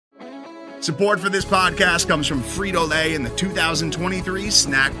Support for this podcast comes from Frito-Lay and the 2023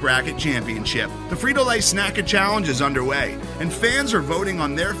 Snack Bracket Championship. The Frito-Lay Snack Challenge is underway, and fans are voting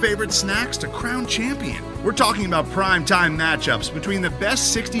on their favorite snacks to crown champion. We're talking about prime-time matchups between the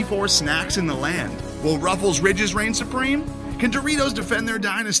best 64 snacks in the land. Will Ruffles Ridges reign supreme? Can Doritos defend their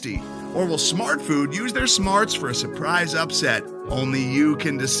dynasty? Or will Smart Food use their smarts for a surprise upset? Only you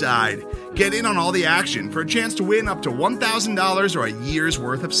can decide. Get in on all the action for a chance to win up to $1,000 or a year's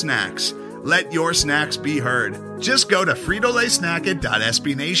worth of snacks. Let your snacks be heard. Just go to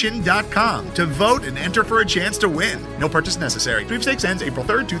fritolaysnacket.sbnation.com to vote and enter for a chance to win. No purchase necessary. Sweepstakes ends April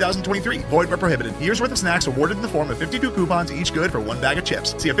 3rd, 2023. Void where prohibited. Year's worth of snacks awarded in the form of 52 coupons, each good for one bag of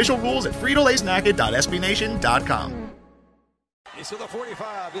chips. See official rules at fritolaysnacket.sbnation.com. He's to the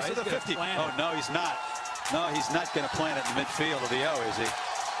 45. He's to the 50. Oh, no, he's not. No, he's not going to plant it in the midfield of the O, is he?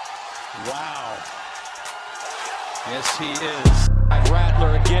 Wow. Yes, he is.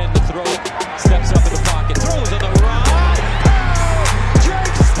 Rattler again to throw it. Steps up in the pocket. Throws on the run. Oh!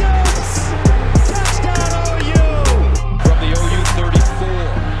 Drake Stokes! Touchdown OU! From the OU 34.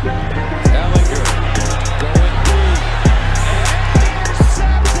 Ellinger going deep. And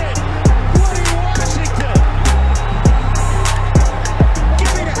intercepted! Woody Washington!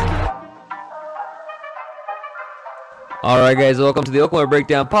 Give me that! All right, guys, welcome to the Oklahoma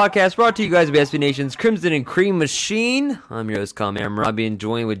Breakdown Podcast, brought to you guys by SB Nation's Crimson and Cream Machine. I'm your host, Kamiar. I'm Robbie, and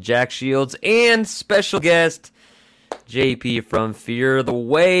joined with Jack Shields and special guest JP from Fear the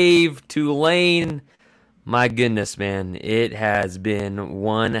Wave, Tulane. My goodness, man, it has been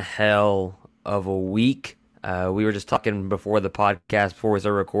one hell of a week. We were just talking before the podcast, before we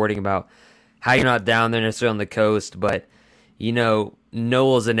started recording, about how you're not down there necessarily on the coast, but, you know,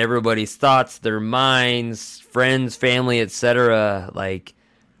 NOLA's in everybody's thoughts, their minds, friends, family, etc. Like,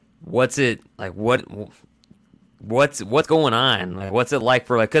 what's it like? What's going on? Like, what's it like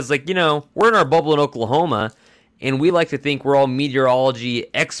for, like, because, like, you know, we're in our bubble in Oklahoma, and we like to think we're all meteorology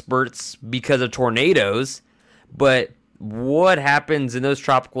experts because of tornadoes, but what happens in those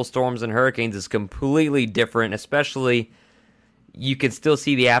tropical storms and hurricanes is completely different. Especially, you can still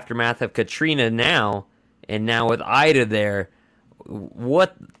see the aftermath of Katrina now, and now with Ida there.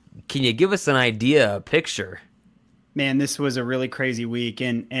 What can you give us an idea, a picture? Man, this was a really crazy week,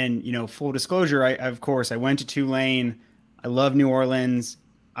 and you know, full disclosure, I went to Tulane. I love New Orleans.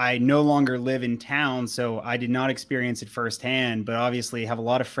 I no longer live in town, so I did not experience it firsthand, but obviously have a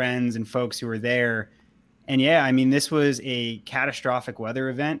lot of friends and folks who were there. And yeah, I mean, this was a catastrophic weather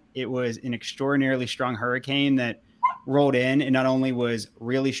event. It was an extraordinarily strong hurricane that rolled in and not only was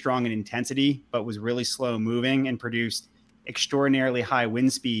really strong in intensity, but was really slow moving and produced extraordinarily high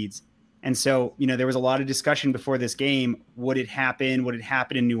wind speeds. And so, you know, there was a lot of discussion before this game. Would it happen? Would it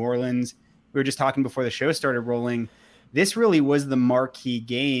happen in New Orleans? We were just talking before the show started rolling. This really was the marquee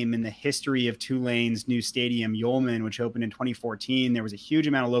game in the history of Tulane's new stadium, Yulman, which opened in 2014. There was a huge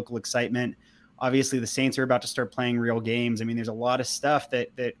amount of local excitement. Obviously, the Saints are about to start playing real games. I mean, there's a lot of stuff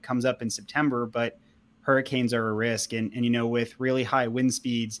that comes up in September, but hurricanes are a risk. And you know, with really high wind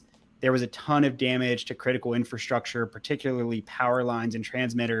speeds, there was a ton of damage to critical infrastructure, particularly power lines and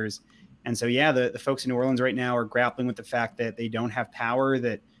transmitters. And so, yeah, the folks in New Orleans right now are grappling with the fact that they don't have power,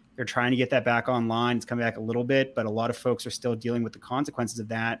 that they're trying to get that back online. It's come back a little bit, but a lot of folks are still dealing with the consequences of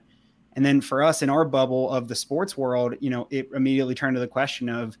that. And then for us in our bubble of the sports world, you know, it immediately turned to the question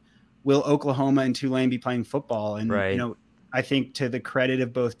of, will Oklahoma and Tulane be playing football? And, right. You know, I think to the credit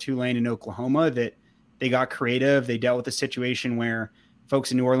of both Tulane and Oklahoma that they got creative. They dealt with a situation where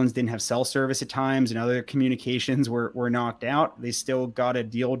folks in New Orleans didn't have cell service at times and other communications were knocked out. They still got a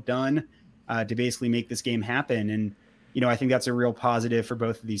deal done to basically make this game happen. And, you know, I think that's a real positive for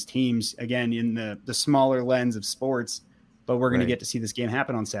both of these teams, again, in the smaller lens of sports, but we're going to get to see this game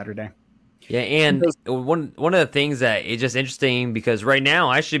happen on Saturday. Yeah, and one of the things that is just interesting, because right now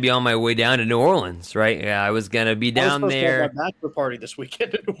I should be on my way down to New Orleans, right? Yeah, I was going to be down there. To have a bachelor party this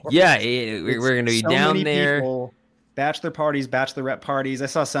weekend in New Orleans. Yeah, we're going to be down there. People, bachelor parties, bachelorette parties. I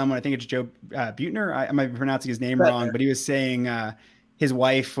saw someone, I think it's Joe Buettner. I might be pronouncing his name wrong, but he was saying his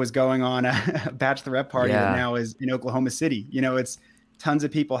wife was going on a bachelorette party that now is in Oklahoma City. You know, it's tons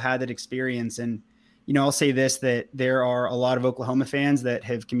of people had that experience. And, you know, I'll say this, that there are a lot of Oklahoma fans that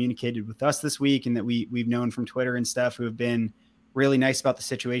have communicated with us this week and that we've known from Twitter and stuff, who have been really nice about the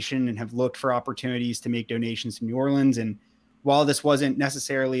situation and have looked for opportunities to make donations to New Orleans. And while this wasn't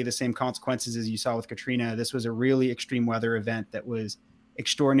necessarily the same consequences as you saw with Katrina, this was a really extreme weather event that was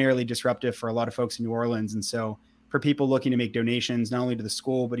extraordinarily disruptive for a lot of folks in New Orleans. And so for people looking to make donations, not only to the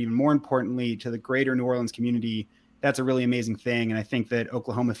school, but even more importantly to the greater New Orleans community, that's a really amazing thing. And I think that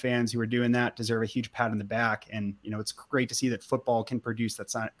Oklahoma fans who are doing that deserve a huge pat on the back. And, it's great to see that football can produce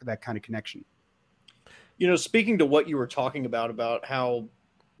that kind of connection. Speaking to what you were talking about how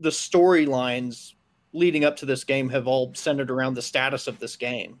the storylines leading up to this game have all centered around the status of this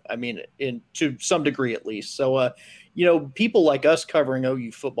game. I mean, to some degree at least. So, people like us covering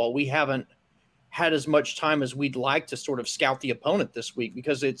OU football, we haven't had as much time as we'd like to sort of scout the opponent this week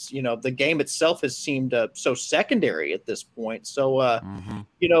because it's, the game itself has seemed so secondary at this point. So,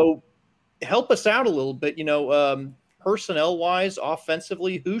 help us out a little bit, personnel wise,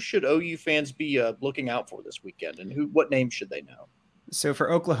 offensively, who should OU fans be looking out for this weekend, and what names should they know? So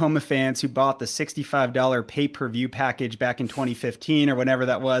for Oklahoma fans who bought the $65 pay-per-view package back in 2015 or whenever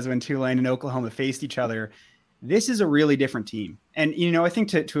that was when Tulane and Oklahoma faced each other, this is a really different team. And, I think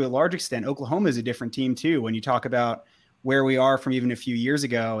to a large extent, Oklahoma is a different team too. When you talk about where we are from even a few years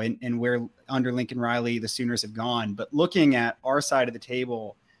ago and where under Lincoln Riley, the Sooners have gone. But looking at our side of the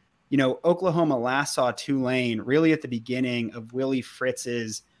table, Oklahoma last saw Tulane really at the beginning of Willie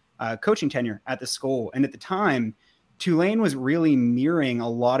Fritz's coaching tenure at the school. And at the time, Tulane was really mirroring a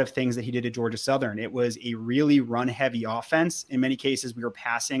lot of things that he did at Georgia Southern. It was a really run-heavy offense. In many cases, we were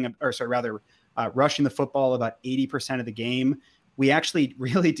rushing the football about 80% of the game. We actually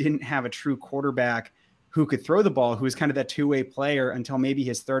really didn't have a true quarterback who could throw the ball, who was kind of that two-way player until maybe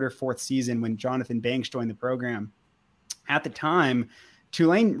his third or fourth season when Jonathan Banks joined the program. At the time,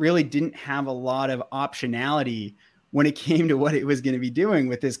 Tulane really didn't have a lot of optionality when it came to what it was going to be doing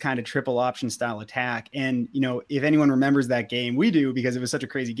with this kind of triple option style attack. And, if anyone remembers that game, we do because it was such a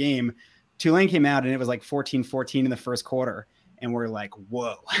crazy game. Tulane came out and it was like 14-14 in the first quarter. And we're like,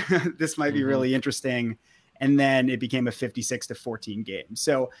 whoa, this might be really interesting. And then it became a 56-14 game.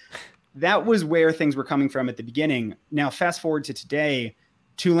 So that was where things were coming from at the beginning. Now, fast forward to today,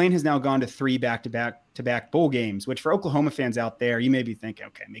 Tulane has now gone to 3 back-to-back bowl games, which for Oklahoma fans out there, you may be thinking,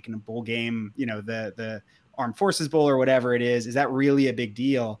 okay, making a bowl game, the Armed Forces Bowl or whatever it is that really a big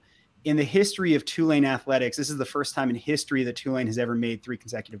deal? In the history of Tulane athletics, this is the first time in history that Tulane has ever made 3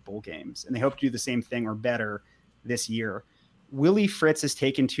 consecutive bowl games, and they hope to do the same thing or better this year. Willie Fritz has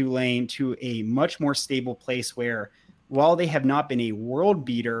taken Tulane to a much more stable place where, while they have not been a world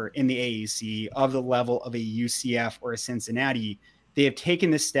beater in the AAC of the level of a UCF or a Cincinnati, they have taken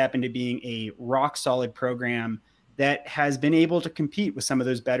this step into being a rock solid program that has been able to compete with some of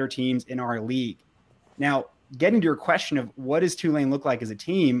those better teams in our league. Now, getting to your question of what does Tulane look like as a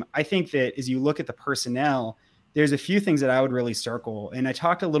team, I think that as you look at the personnel, there's a few things that I would really circle. And I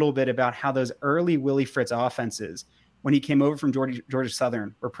talked a little bit about how those early Willie Fritz offenses, when he came over from Georgia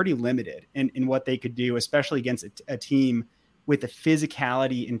Southern, were pretty limited in what they could do, especially against a team with the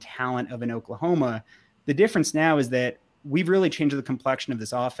physicality and talent of an Oklahoma. The difference now is that we've really changed the complexion of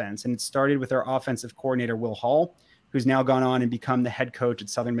this offense. And it started with our offensive coordinator, Will Hall, who's now gone on and become the head coach at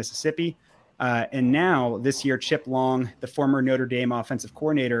Southern Mississippi. And now this year, Chip Long, the former Notre Dame offensive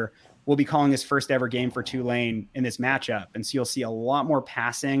coordinator, will be calling his first ever game for Tulane in this matchup. And so you'll see a lot more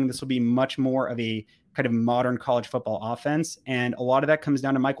passing. This will be much more of a kind of modern college football offense. And a lot of that comes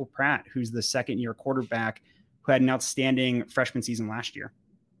down to Michael Pratt, who's the second-year quarterback who had an outstanding freshman season last year.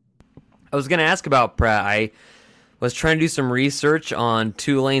 I was going to ask about Pratt. I was trying to do some research on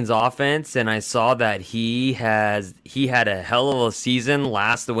Tulane's offense, and I saw that he had a hell of a season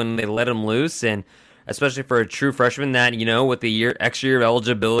last when they let him loose, and especially for a true freshman that, with the extra year of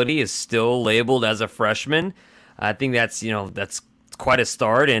eligibility is still labeled as a freshman. I think that's quite a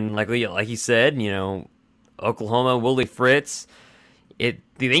start, and like he said, Oklahoma, Willie Fritz,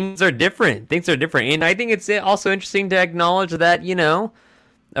 things are different. And I think it's also interesting to acknowledge that,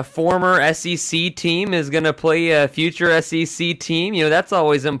 a former SEC team is going to play a future SEC team. That's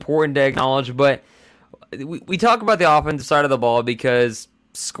always important to acknowledge. But we talk about the offensive side of the ball because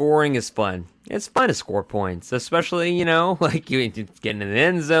scoring is fun. It's fun to score points, especially, like you getting in the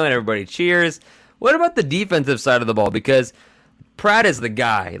end zone, everybody cheers. What about the defensive side of the ball? Because Pratt is the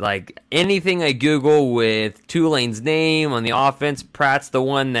guy. Like anything I Google with Tulane's name on the offense, Pratt's the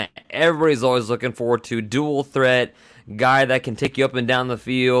one that everybody's always looking forward to. Dual threat guy that can take you up and down the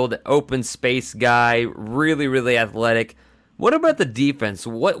field, open space guy, really, really athletic. What about the defense?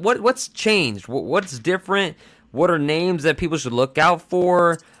 What's changed? What's different? What are names that people should look out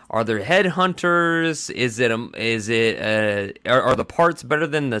for? Are there headhunters? Are the parts better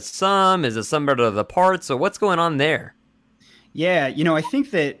than the sum? Is the sum better than the parts? So what's going on there? Yeah, I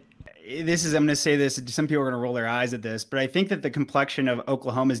think that I'm going to say this, some people are going to roll their eyes at this, but I think that the complexion of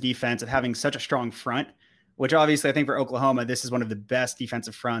Oklahoma's defense of having such a strong front, which obviously I think for Oklahoma, this is one of the best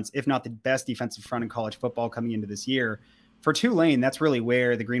defensive fronts, if not the best defensive front in college football coming into this year. For Tulane, that's really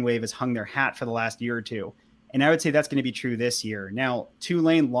where the Green Wave has hung their hat for the last year or two. And I would say that's going to be true this year. Now,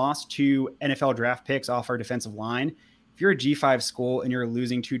 Tulane lost 2 NFL draft picks off our defensive line. If you're a G5 school and you're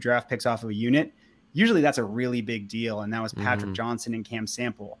losing 2 draft picks off of a unit, usually that's a really big deal. And that was Patrick Johnson and Cam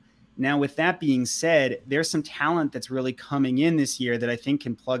Sample. Now, with that being said, there's some talent that's really coming in this year that I think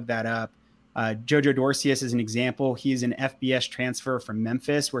can plug that up. Jojo Dorcius is an example. He's an FBS transfer from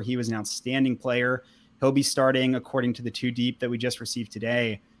Memphis, where he was an outstanding player. He'll be starting according to the 2 deep that we just received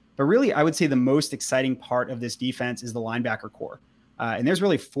today. But really, I would say the most exciting part of this defense is the linebacker core. And there's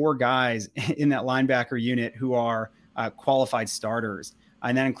really 4 guys in that linebacker unit who are qualified starters.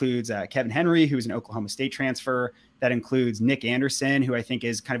 And that includes Kevin Henry, who's an Oklahoma State transfer. That includes Nick Anderson, who I think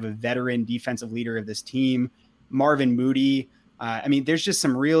is kind of a veteran defensive leader of this team. Marvin Moody. I mean, there's just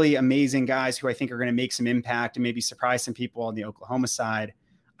some really amazing guys who I think are going to make some impact and maybe surprise some people on the Oklahoma side.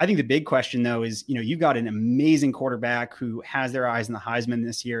 I think the big question, though, is, you've got an amazing quarterback who has their eyes on the Heisman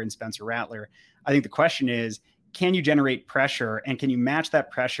this year in Spencer Rattler. I think the question is, can you generate pressure, and can you match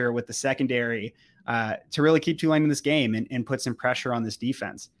that pressure with the secondary to really keep Tulane in this game and put some pressure on this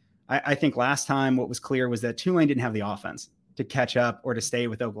defense? I think last time what was clear was that Tulane didn't have the offense to catch up or to stay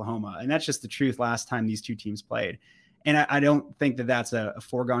with Oklahoma. And that's just the truth last time these 2 teams played. And I don't think that that's a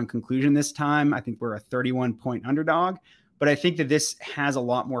foregone conclusion this time. I think we're a 31-point underdog, but I think that this has a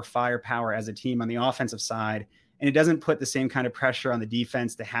lot more firepower as a team on the offensive side. And it doesn't put the same kind of pressure on the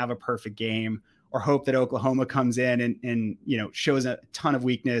defense to have a perfect game or hope that Oklahoma comes in and shows a ton of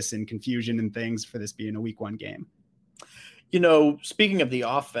weakness and confusion and things for this being a week 1 game. Speaking of the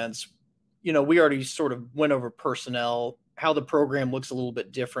offense, we already sort of went over personnel, how the program looks a little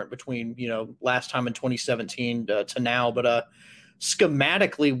bit different between, last time in 2017 to now. But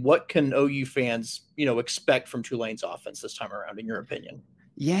schematically, what can OU fans, expect from Tulane's offense this time around, in your opinion?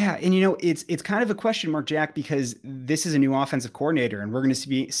 Yeah. And, it's kind of a question mark, Jack, because this is a new offensive coordinator and we're going to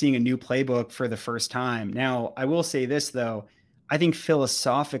be seeing a new playbook for the first time. Now, I will say this, though. I think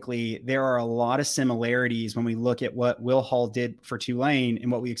philosophically, there are a lot of similarities when we look at what Will Hall did for Tulane and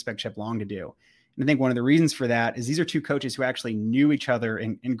what we expect Chip Long to do. And I think one of the reasons for that is these are 2 coaches who actually knew each other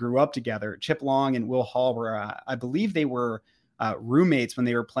and grew up together. Chip Long and Will Hall were, I believe they were roommates when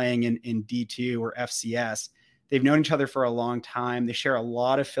they were playing in D2 or FCS. They've known each other for a long time. They share a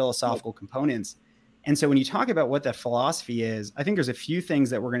lot of philosophical components. And so when you talk about what that philosophy is, I think there's a few things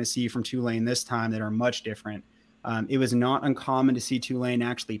that we're going to see from Tulane this time that are much different. It was not uncommon to see Tulane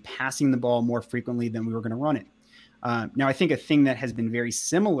actually passing the ball more frequently than we were going to run it. Now, I think a thing that has been very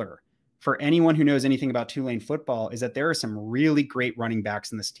similar for anyone who knows anything about Tulane football is that there are some really great running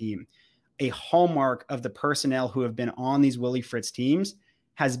backs in this team. A hallmark of the personnel who have been on these Willie Fritz teams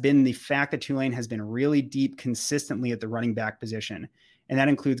has been the fact that Tulane has been really deep consistently at the running back position. And that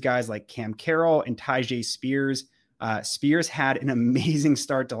includes guys like Cam Carroll and Tyjae Spears. Spears had an amazing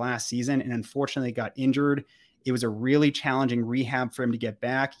start to last season and unfortunately got injured. It was a really challenging rehab for him to get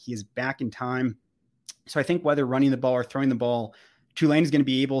back. He is back in time. So I think whether running the ball or throwing the ball, Tulane is going to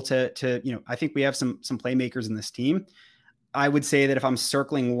be able to I think we have some playmakers in this team. I would say that if I'm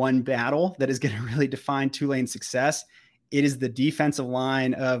circling one battle that is going to really define Tulane's success, it is the defensive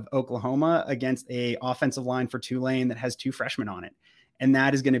line of Oklahoma against a offensive line for Tulane that has 2 freshmen on it. And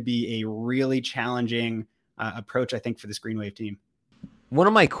that is going to be a really challenging approach, I think, for this Green Wave team. One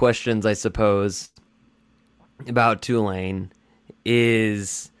of my questions, I suppose, about Tulane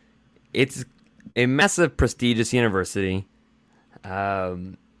is it's a massive prestigious university. I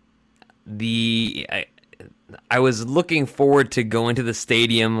was looking forward to going to the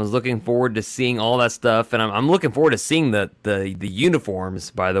stadium. I was looking forward to seeing all that stuff, and I'm looking forward to seeing the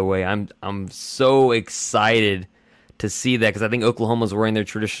uniforms. By the way, I'm so excited to see that because I think Oklahoma's wearing their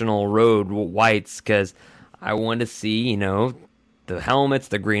traditional road whites because I want to see the helmets,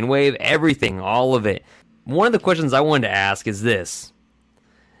 the green wave, everything, all of it. One of the questions I wanted to ask is this,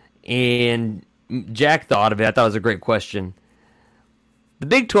 and Jack thought of it. I thought it was a great question. The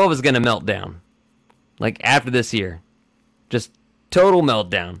Big 12 is going to melt down, after this year. Just total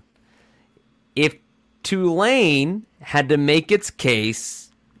meltdown. If Tulane had to make its case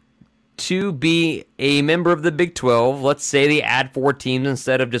to be a member of the Big 12, let's say they add 4 teams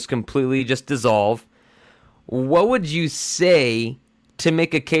instead of just completely just dissolve, what would you say to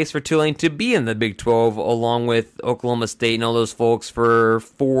make a case for Tulane to be in the Big 12 along with Oklahoma State and all those folks for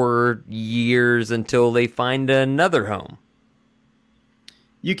 4 years until they find another home?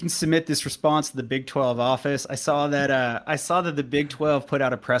 You can submit this response to the Big 12 office. I saw that the Big 12 put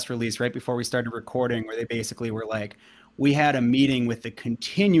out a press release right before we started recording where they basically were like, we had a meeting with the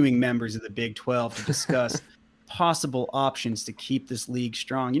continuing members of the Big 12 to discuss possible options to keep this league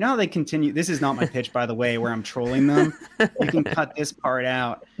strong. You know how they continue. This is not my pitch, by the way, where I'm trolling them. You can cut this part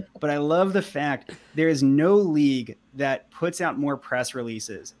out. But I love the fact there is no league that puts out more press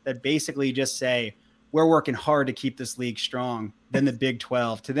releases that basically just say, we're working hard to keep this league strong than the Big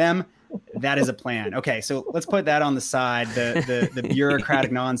 12. To them, that is a plan. Okay, so let's put that on the side, the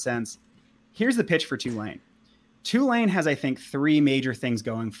bureaucratic nonsense. Here's the pitch for Tulane. Tulane has, I think, three major things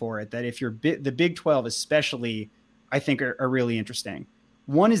going for it that if you're the Big 12 especially, I think are really interesting.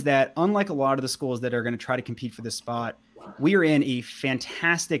 One is that unlike a lot of the schools that are going to try to compete for this spot, we are in a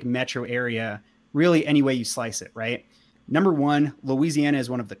fantastic metro area, really any way you slice it, right? Number one, Louisiana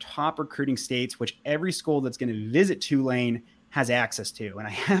is one of the top recruiting states, which every school that's going to visit Tulane has access to. And I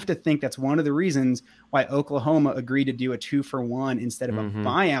have to think that's one of the reasons why Oklahoma agreed to do a 2-for-1 instead of a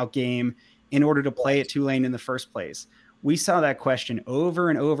buyout game in order to play at Tulane in the first place. We saw that question over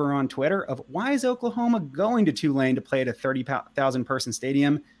and over on Twitter of why is Oklahoma going to Tulane to play at a 30,000 person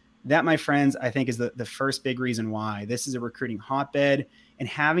stadium? That, my friends, I think is the first big reason why. This is a recruiting hotbed, and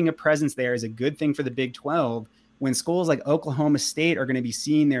having a presence there is a good thing for the Big 12 when schools like Oklahoma State are going to be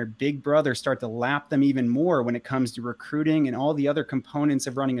seeing their big brother start to lap them even more when it comes to recruiting and all the other components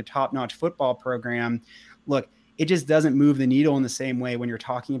of running a top-notch football program. Look, it just doesn't move the needle in the same way when you're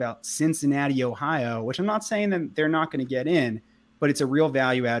talking about Cincinnati, Ohio, which I'm not saying that they're not going to get in, but it's a real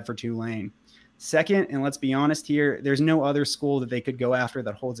value add for Tulane. Second, and let's be honest here, there's no other school that they could go after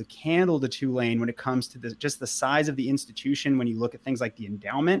that holds a candle to Tulane when it comes to just the size of the institution. When you look at things like the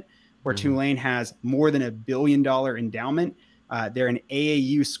endowment, where Tulane has more than $1 billion endowment. They're an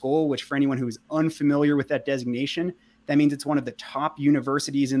AAU school, which for anyone who is unfamiliar with that designation, that means it's one of the top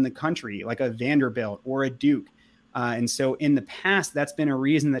universities in the country, like a Vanderbilt or a Duke. And so in the past, that's been a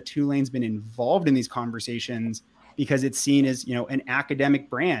reason that Tulane's been involved in these conversations because it's seen as, you know, an academic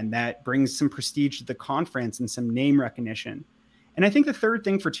brand that brings some prestige to the conference and some name recognition. And I think the third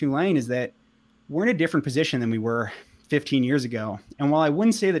thing for Tulane is that we're in a different position than we were 15 years ago. And while I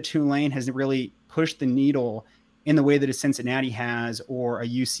wouldn't say that Tulane hasn't really pushed the needle in the way that a Cincinnati has or a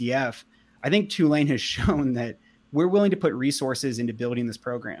UCF, I think Tulane has shown that we're willing to put resources into building this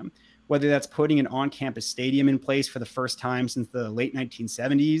program, whether that's putting an on-campus stadium in place for the first time since the late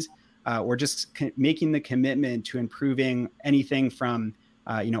 1970s, or just making the commitment to improving anything from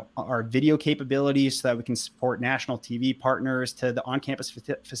our video capabilities so that we can support national TV partners to the on-campus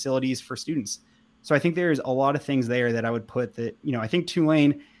facilities for students. So I think there's a lot of things there that I would put that, I think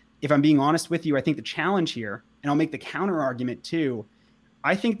Tulane, if I'm being honest with you, I think the challenge here, and I'll make the counter argument too,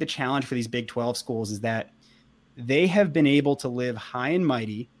 I think the challenge for these Big 12 schools is that they have been able to live high and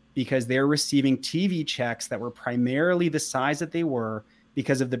mighty because they're receiving TV checks that were primarily the size that they were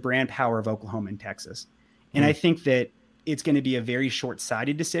because of the brand power of Oklahoma and Texas. And I think that it's going to be a very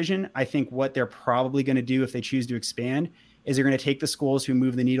short-sighted decision. I think what they're probably going to do if they choose to expand is they're going to take the schools who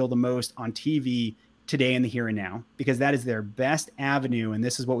move the needle the most on TV today in the here and now, because that is their best avenue. And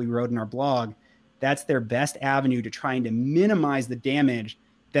this is what we wrote in our blog. That's their best avenue to trying to minimize the damage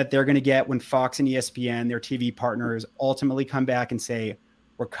that they're going to get when Fox and ESPN, their TV partners, ultimately come back and say,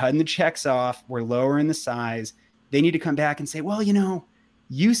 we're cutting the checks off, we're lowering the size. They need to come back and say, well,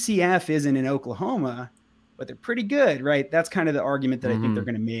 UCF isn't in Oklahoma, but they're pretty good, right? That's kind of the argument that I think they're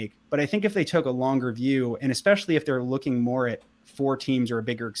going to make. But I think if they took a longer view, and especially if they're looking more at 4 teams or a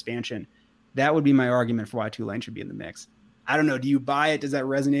bigger expansion, that would be my argument for why Tulane should be in the mix. I don't know. Do you buy it? Does that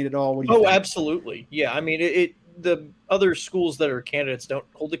resonate at all? What do you think? Absolutely. Yeah. I mean, the other schools that are candidates don't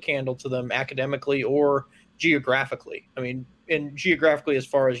hold a candle to them academically or geographically. I mean, and geographically, as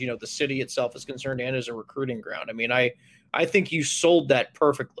far as, the city itself is concerned and as a recruiting ground. I mean, I think you sold that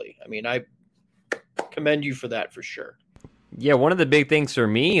perfectly. I mean, I commend you for that for sure. Yeah, one of the big things for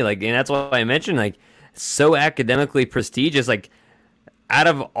me, and that's why I mentioned, so academically prestigious, out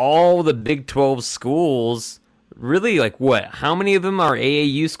of all the Big 12 schools, really, how many of them are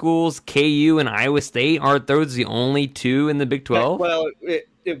AAU schools? KU and Iowa State, aren't those the only 2 in the Big 12? Well,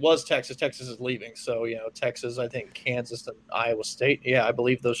 it was Texas. Texas is leaving. So, Texas, I think Kansas and Iowa State. Yeah, I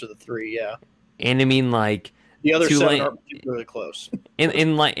believe those are the 3, yeah. And I mean, the other 7 aren't particularly close.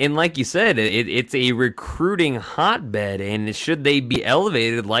 And like you said, it's a recruiting hotbed, and should they be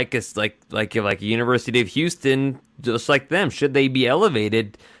elevated like a University of Houston, just like them? Should they be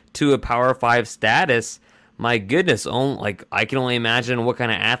elevated to a Power 5 status? My goodness, I can only imagine what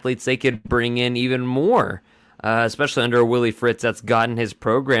kind of athletes they could bring in even more, especially under Willie Fritz. That's gotten his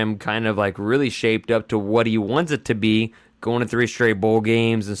program kind of really shaped up to what he wants it to be, going to 3 straight bowl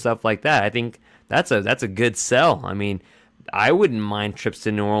games and stuff like that. I think that's a good sell. I mean, I wouldn't mind trips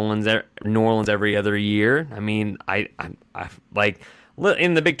to New Orleans every other year. I mean, I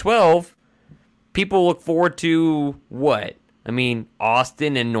in the Big 12, people look forward to what? I mean,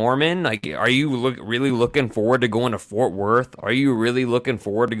 Austin and Norman. Like, are you really looking forward to going to Fort Worth? Are you really looking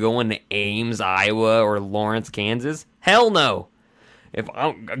forward to going to Ames, Iowa, or Lawrence, Kansas? Hell no. If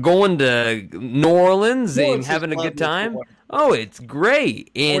I'm going to New Orleans and having a good time, it's great.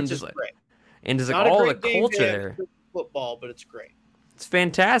 And just great. And just like all the culture there. Football, but it's great. It's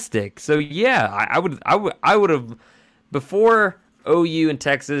fantastic. So yeah, I would have, before OU and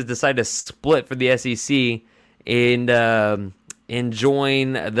Texas decided to split for the SEC and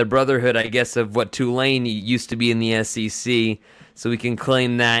join the brotherhood, I guess, of what Tulane used to be in the SEC, so we can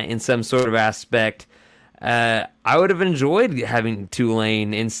claim that in some sort of aspect. I would have enjoyed having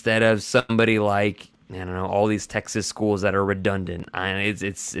Tulane instead of somebody like, I don't know, all these Texas schools that are redundant.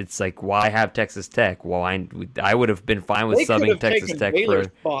 It's like, why have Texas Tech? Well, I would have been fine with subbing Texas Tech Baylor's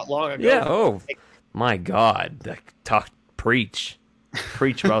spot long ago. Yeah. Oh my God. Preach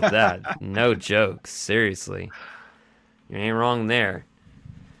about that. No jokes. Seriously, you ain't wrong there.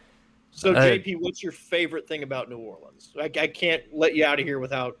 So JP, what's your favorite thing about New Orleans? I can't let you out of here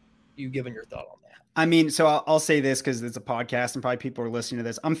without you giving your thought on that. I mean, so I'll say this because it's a podcast and probably people are listening to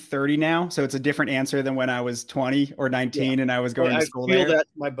this. I'm 30 now, so it's a different answer than when I was 20 or 19 and I was going to school there. I feel that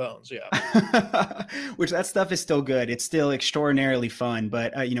in my bones, yeah. Which that stuff is still good. It's still extraordinarily fun.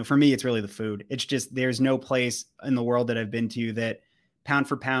 But, for me, it's really the food. It's just there's no place in the world that I've been to that pound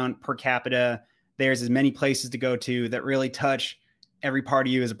for pound per capita, there's as many places to go to that really touch every part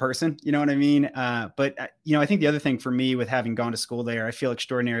of you as a person. You know what I mean? But I think the other thing for me with having gone to school there, I feel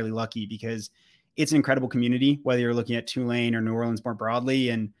extraordinarily lucky because it's an incredible community, whether you're looking at Tulane or New Orleans more broadly.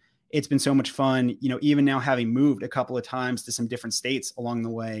 And it's been so much fun, even now having moved a couple of times to some different states along the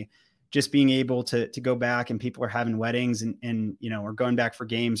way, just being able to go back and people are having weddings and or going back for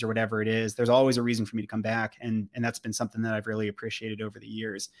games or whatever it is. There's always a reason for me to come back. And that's been something that I've really appreciated over the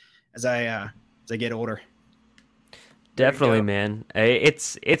years as I get older. Definitely, man.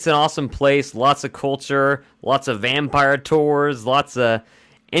 It's an awesome place. Lots of culture, lots of vampire tours, lots of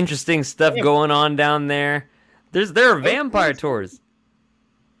interesting stuff going on down there. There are vampire tours.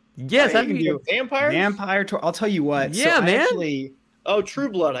 Yes, I can do vampire tour. I'll tell you what. Yeah, so man. True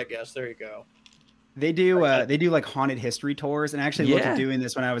Blood, I guess. There you go. They do like haunted history tours, and I actually looked at doing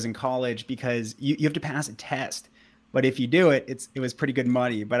this when I was in college because you have to pass a test. But if you do it, it was pretty good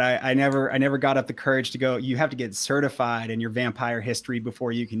money. But I never got up the courage to go. You have to get certified in your vampire history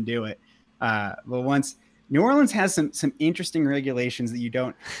before you can do it. But once New Orleans has some interesting regulations that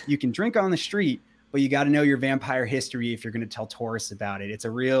you can drink on the street, but you got to know your vampire history if you're going to tell tourists about it. It's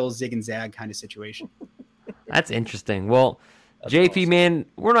a real zig and zag kind of situation. That's interesting. Well, that's JP, awesome. Man,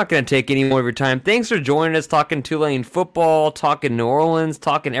 we're not going to take any more of your time. Thanks for joining us, talking Tulane football, talking New Orleans,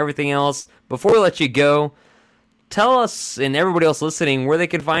 talking everything else. Before we let you go, tell us and everybody else listening where they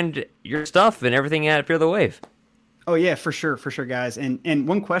can find your stuff and everything at Fear the Wave. Oh yeah, for sure, guys. And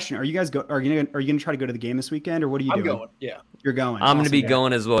one question: are you guys are you gonna try to go to the game this weekend, or what are you doing? I'm going. Yeah, you're going. I'm gonna be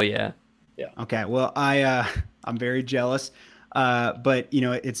going as well. Yeah. Yeah. Okay. Well, I'm very jealous, but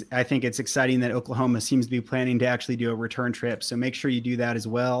I think it's exciting that Oklahoma seems to be planning to actually do a return trip. So make sure you do that as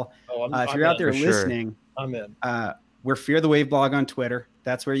well. If you're out there listening, I'm in. We're Fear the Wave blog on Twitter.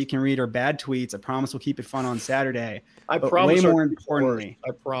 That's where you can read our bad tweets. I promise we'll keep it fun on Saturday. I promise. Way more importantly,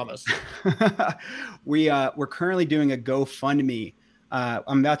 I promise. We're currently doing a GoFundMe.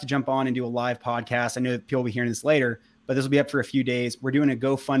 I'm about to jump on and do a live podcast. I know that people will be hearing this later, but this will be up for a few days. We're doing a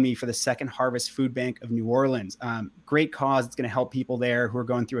GoFundMe for the Second Harvest Food Bank of New Orleans. Great cause. It's going to help people there who are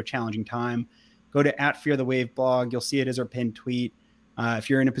going through a challenging time. Go to @FearTheWave blog. You'll see it as our pinned tweet.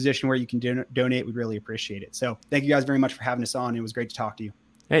 If you're in a position where you can donate, we'd really appreciate it. So thank you guys very much for having us on. It was great to talk to you.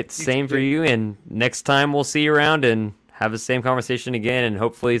 Hey, same for you. And next time we'll see you around and have the same conversation again, and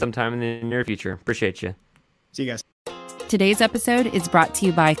hopefully sometime in the near future. Appreciate you. See you guys. Today's episode is brought to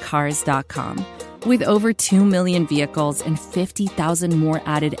you by Cars.com. With over 2 million vehicles and 50,000 more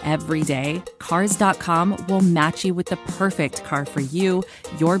added every day, Cars.com will match you with the perfect car for you,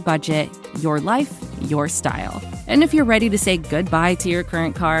 your budget, your life, your style. And if you're ready to say goodbye to your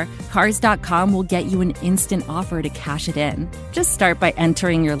current car, Cars.com will get you an instant offer to cash it in. Just start by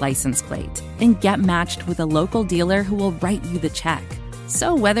entering your license plate and get matched with a local dealer who will write you the check.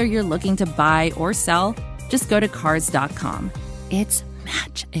 So whether you're looking to buy or sell, just go to Cars.com. It's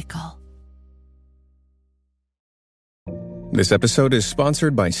magical. This episode is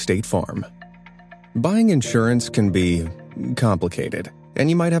sponsored by State Farm. Buying insurance can be complicated, and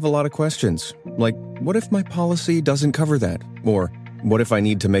you might have a lot of questions, like, what if my policy doesn't cover that? Or, what if I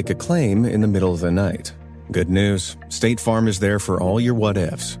need to make a claim in the middle of the night? Good news, State Farm is there for all your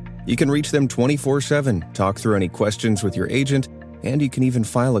what-ifs. You can reach them 24/7, talk through any questions with your agent, And you can even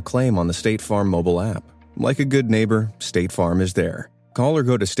file a claim on the State Farm mobile app. Like a good neighbor, State Farm is there. Call or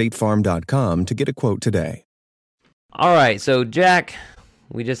go to statefarm.com to get a quote today. All right, so Jack,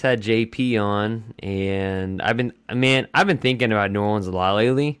 we just had JP on, and I've been thinking about New Orleans a lot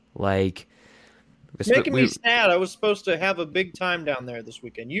lately. Like, making me sad. I was supposed to have a big time down there this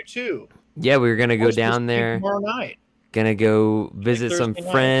weekend. You too. Yeah, we were gonna go down there tomorrow night. Gonna go visit some Thursday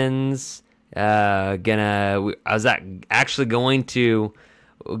night. friends. I was actually going to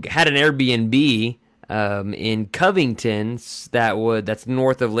had an Airbnb in Covington that's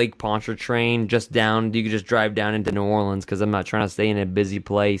north of Lake Pontchartrain, just down. You could just drive down into New Orleans because I'm not trying to stay in a busy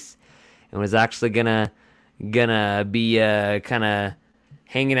place, and was actually gonna be kind of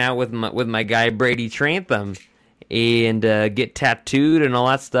hanging out with my guy Brady Trantham and get tattooed and all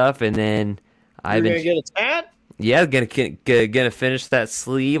that stuff, and then You're gonna get a tat? Yeah, gonna finish that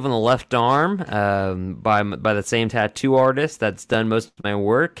sleeve on the left arm by the same tattoo artist that's done most of my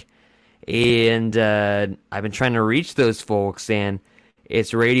work. And I've been trying to reach those folks, and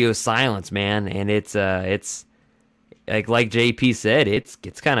it's radio silence, man. And it's like JP said, it's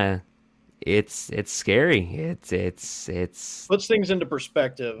scary. It's puts things into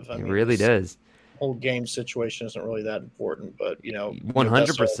perspective. It really does. Whole game situation isn't really that important, but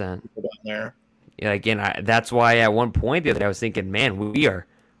 100%. Down there. Yeah, again, that's why at one point the other day I was thinking, man,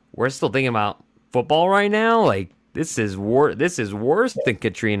 we're still thinking about football right now. Like, this is worse than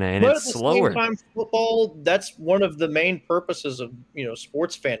Katrina, and but it's at the slower. Same time, football, that's one of the main purposes of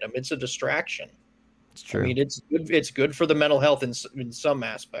sports fandom. It's a distraction. It's true. I mean, it's good for the mental health in some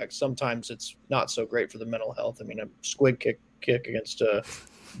aspects. Sometimes it's not so great for the mental health. I mean, a squid kick against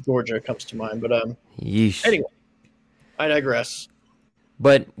Georgia comes to mind, but Yeesh. Anyway, I digress.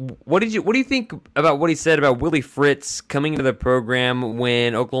 But what do you think about what he said about Willie Fritz coming into the program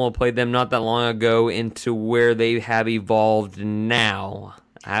when Oklahoma played them not that long ago into where they have evolved now?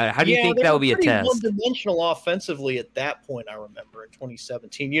 How do you think that will be a test? One-dimensional offensively at that point, I remember in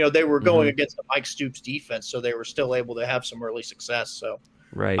 2017. They were going against the Mike Stoops defense, so they were still able to have some early success. So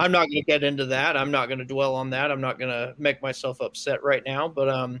right. I'm not going to get into that. I'm not going to dwell on that. I'm not going to make myself upset right now. But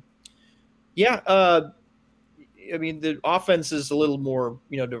I mean, the offense is a little more,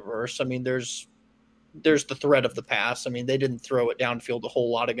 diverse. I mean, there's the threat of the pass. I mean, they didn't throw it downfield a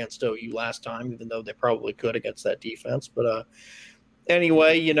whole lot against OU last time, even though they probably could against that defense. But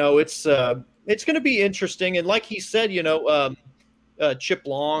anyway, it's going to be interesting. And like he said, Chip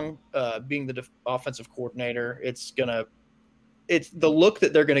Long being the offensive coordinator, it's the look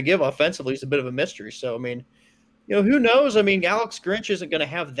that they're going to give offensively is a bit of a mystery. So, I mean, who knows? I mean, Alex Grinch isn't going to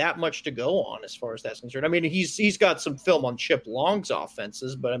have that much to go on as far as that's concerned. I mean, he's got some film on Chip Long's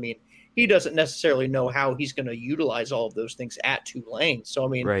offenses, but I mean, he doesn't necessarily know how he's going to utilize all of those things at Tulane. So, I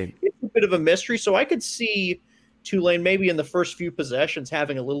mean, It's a bit of a mystery. So I could see Tulane maybe in the first few possessions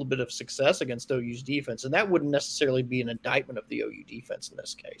having a little bit of success against OU's defense, and that wouldn't necessarily be an indictment of the OU defense in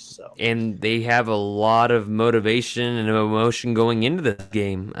this case. So, and they have a lot of motivation and emotion going into this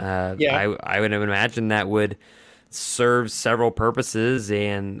game. I would imagine that would serve several purposes,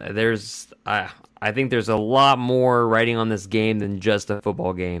 and I think there's a lot more writing on this game than just a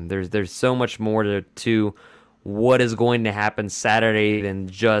football game. There's so much more to what is going to happen Saturday than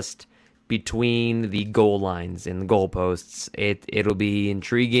just between the goal lines and the goalposts. It'll be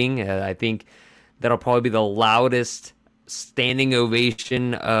intriguing. I think that'll probably be the loudest standing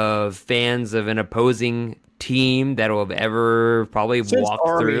ovation of fans of an opposing team that will have ever probably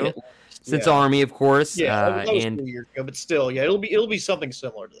walked through. Since Army, of course, that was 2 years ago, but still, it'll be something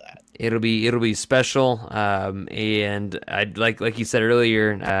similar to that. It'll be special, and I'd like you said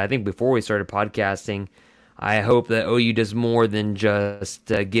earlier. I think before we started podcasting, I hope that OU does more than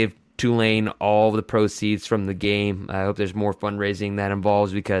just give Tulane all the proceeds from the game. I hope there's more fundraising that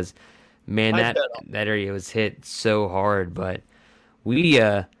involves because, man, that area was hit so hard. But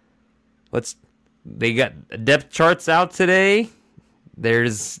they got depth charts out today.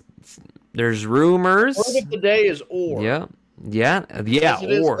 There's rumors. Word of the day is or. Yeah. As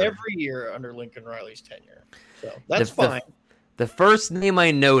it is or. every year under Lincoln Riley's tenure. So that's fine. The first name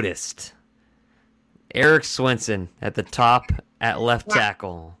I noticed, Eric Swenson at the top at left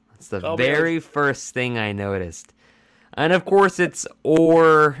tackle. That's the very first thing I noticed. And of course it's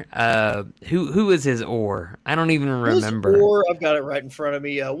or. Who is his or? I don't even remember. His or, I've got it right in front of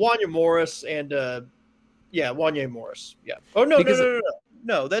me. Wanya Morris and Wanya Morris. Yeah. Oh no.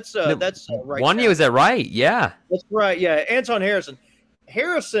 No, that's right. Wanya was that right? Yeah. That's right. Yeah, Anton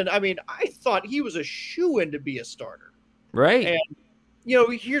Harrison. I mean, I thought he was a shoo-in to be a starter. Right. And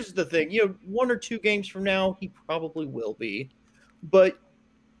here's the thing. 1 or 2 games from now, he probably will be. But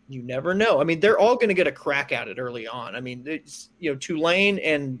You never know. I mean, they're all going to get a crack at it early on. I mean, it's, Tulane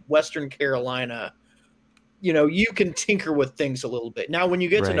and Western Carolina, you can tinker with things a little bit. Now, when you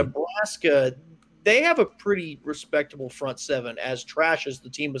get to Nebraska, they have a pretty respectable front seven, as trash as the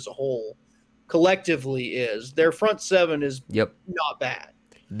team as a whole collectively is. Their front seven is not bad.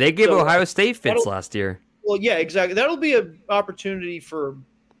 They gave Ohio State fits last year. Well, yeah, exactly. That'll be an opportunity for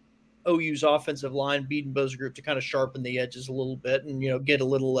OU's offensive line, Biedenbaugh's group, to kind of sharpen the edges a little bit and, get a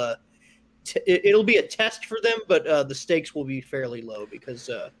little it'll be a test for them, but the stakes will be fairly low because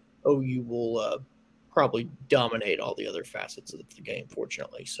OU will probably dominate all the other facets of the game,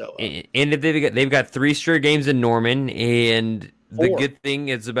 fortunately. So and if they've got 3 straight games in Norman, and the good thing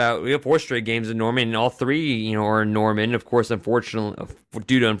is we have 4 straight games in Norman, and all 3 are in Norman, of course, unfortunately,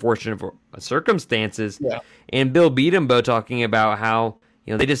 due to unfortunate circumstances. Yeah. And Bill Biedenbaugh talking about how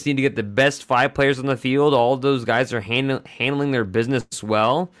they just need to get the best 5 players on the field. All of those guys are handling their business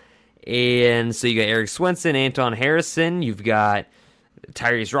well. And so you got Eric Swenson, Anton Harrison. You've got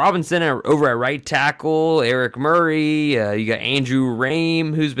Tyrese Robinson over at right tackle, Eric Murray. You got Andrew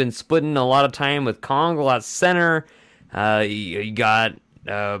Rame, who's been splitting a lot of time with Congle at center. You got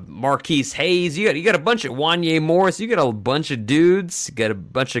Marquise Hayes. You got a bunch of Wanye Morris. You got a bunch of dudes. You got a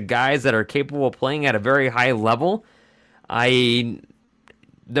bunch of guys that are capable of playing at a very high level.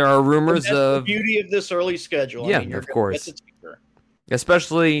 There are rumors of the beauty of this early schedule. Yeah, of course.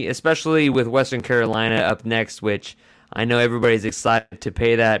 Especially with Western Carolina up next, which I know everybody's excited to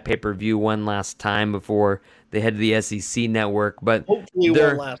pay that pay-per-view one last time before they head to the SEC network. But hopefully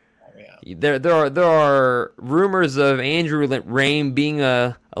one last time, yeah. There are rumors of Andrew Rame being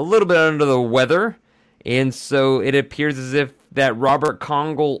a little bit under the weather, and so it appears as if that Robert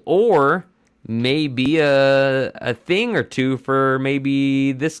Congle or maybe a thing or two for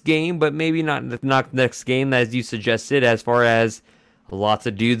maybe this game, but maybe not the next game, as you suggested, as far as lots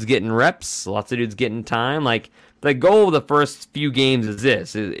of dudes getting reps, lots of dudes getting time. Like, the goal of the first few games is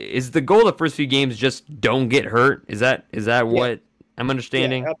this. Is the goal of the first few games just don't get hurt? Is that what I'm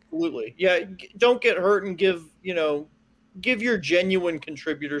understanding? Yeah, absolutely. Yeah, don't get hurt and give your genuine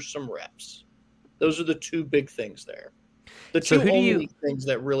contributors some reps. Those are the 2 big things there. The 2 only things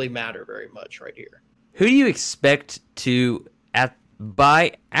that really matter very much right here. Who do you expect to,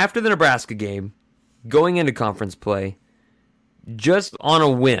 after the Nebraska game, going into conference play, just on a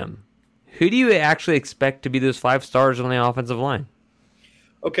whim, who do you actually expect to be those 5 stars on the offensive line?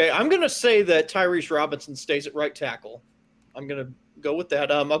 Okay, I'm going to say that Tyrese Robinson stays at right tackle. I'm going to go with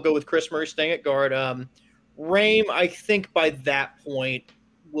that. I'll go with Chris Murray staying at guard. Rame, I think by that point,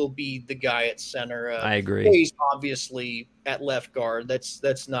 will be the guy at center. I agree. He's obviously at left guard.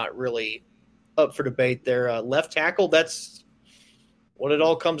 That's not really up for debate there. Left tackle, that's what it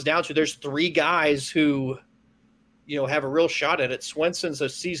all comes down to. There's 3 guys who have a real shot at it. Swenson's a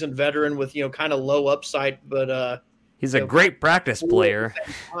seasoned veteran with kind of low upside, but he's a great practice player.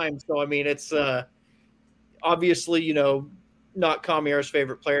 So I mean, it's obviously not Kamiar's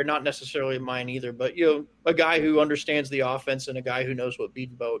favorite player, not necessarily mine either, but a guy who understands the offense and a guy who knows what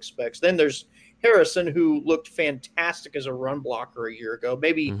Biedenbaugh expects. Then there's Harrison, who looked fantastic as a run blocker a year ago.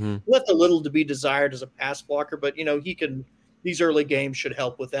 Maybe left a little to be desired as a pass blocker, but he can. These early games should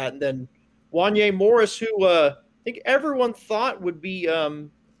help with that. And then Wanye Morris, who I think everyone thought would be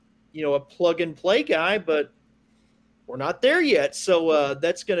a plug and play guy, but we're not there yet. So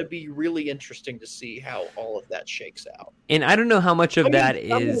that's going to be really interesting to see how all of that shakes out. And I don't know how much of I'm going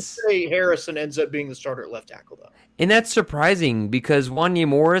to say Harrison ends up being the starter at left tackle, though. And that's surprising because Wanye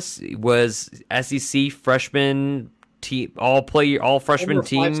Morris was SEC freshman team, all freshman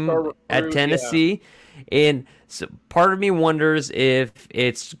team at Tennessee. Yeah. And so part of me wonders if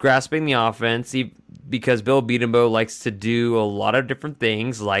it's grasping the offense, because Bill Biedenbaugh likes to do a lot of different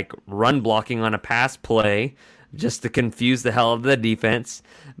things, like run blocking on a pass play, just to confuse the hell out of the defense.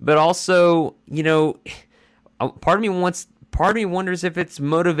 But also, part of me wonders if it's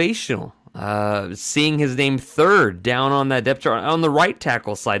motivational. Seeing his name third down on that depth chart on the right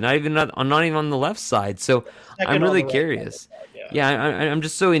tackle side, not even on the left side. So I'm really curious. Yeah, I'm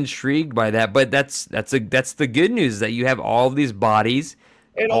just so intrigued by that. But that's the good news, that you have all of these bodies.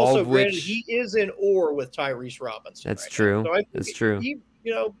 And also, granted, he is in ore with Tyrese Robinson. That's true. So that's true.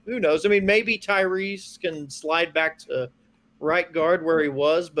 Who knows? I mean, maybe Tyrese can slide back to right guard where he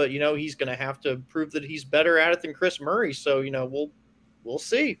was, but he's going to have to prove that he's better at it than Chris Murray. So we'll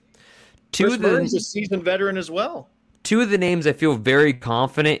see. Chris Murray's a seasoned veteran as well. 2 of the names I feel very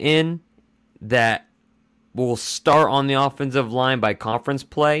confident in that will start on the offensive line by conference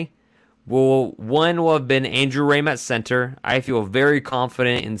play. One will have been Andrew Rame at center. I feel very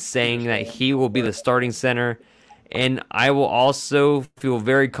confident in saying that he will be the starting center. And I will also feel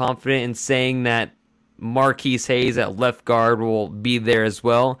very confident in saying that Marquise Hayes at left guard will be there as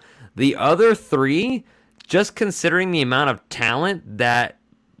well. The other three, just considering the amount of talent that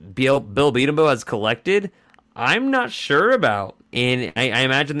Bill Beatembo has collected, I'm not sure about. And I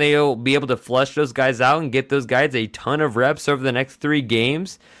imagine they'll be able to flush those guys out and get those guys a ton of reps over the next 3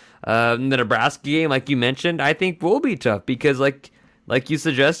 games. The Nebraska game, like you mentioned, I think will be tough because, like you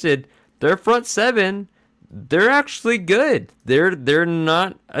suggested, their front 7, they're actually good. They're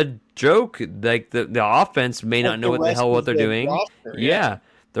not a joke. Like the offense may not know what the hell they're doing. Roster, yeah.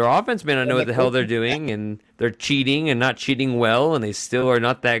 Their offense may not know what the hell they're doing, and they're cheating and not cheating well, and they still are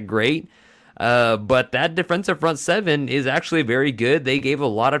not that great. But that defensive front 7 is actually very good. They gave a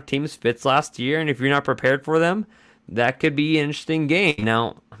lot of teams fits last year, and if you're not prepared for them, that could be an interesting game.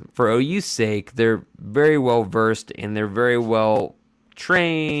 Now, for OU's sake, they're very well versed, and they're very well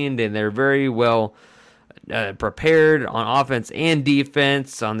trained, and they're very well prepared on offense and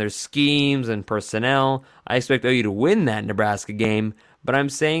defense, on their schemes and personnel. I expect OU to win that Nebraska game, but I'm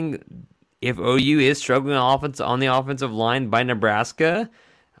saying if OU is struggling on the offensive line by Nebraska,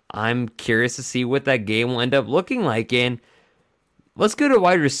 I'm curious to see what that game will end up looking like. And let's go to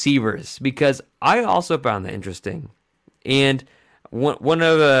wide receivers, because I also found that interesting. And one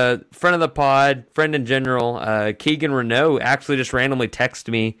of a friend of the pod, friend in general, Keegan Renault, actually just randomly texted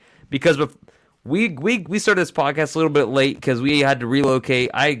me because we started this podcast a little bit late because we had to relocate.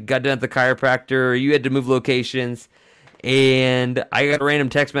 I got done at the chiropractor. You had to move locations. And I got a random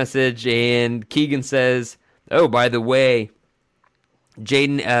text message, and Keegan says, "Oh, by the way,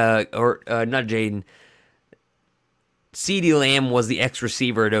 Jaden, not Jaden, CeeDee Lamb was the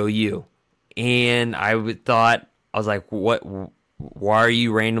ex-receiver at OU." And I was like, what? Why are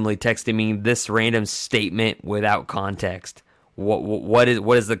you randomly texting me this random statement without context? What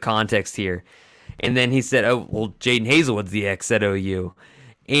is the context here? And then he said, "Oh, well, Jaden Hazelwood's the ex at OU."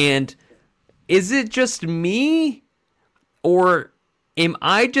 And is it just me, or am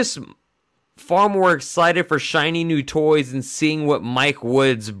I just far more excited for shiny new toys and seeing what Mike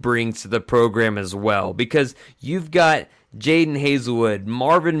Woods brings to the program as well? Because you've got Jaden Hazelwood,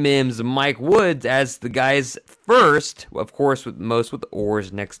 Marvin Mims, Mike Woods as the guys first, of course, with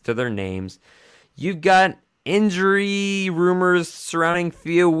oars next to their names. You've got injury rumors surrounding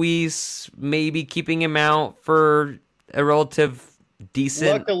Theo Weiss, maybe keeping him out for a relative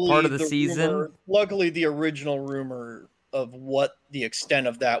decent part of the season. Luckily, the original rumor of what the extent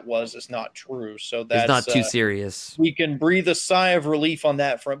of that was is not true. So that's not too serious. We can breathe a sigh of relief on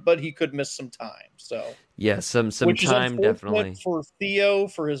that front, but he could miss some time. So yeah, some which time is definitely for Theo,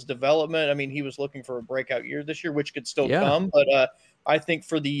 for his development. I mean, he was looking for a breakout year this year, which could still Yeah. come. But I think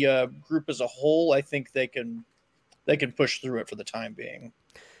for the group as a whole, I think they can push through it for the time being.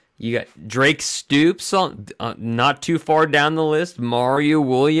 You got Drake Stoops on not too far down the list. Mario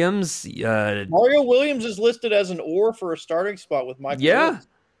Williams. Mario Williams is listed as an or for a starting spot with Mike. Yeah, Woods.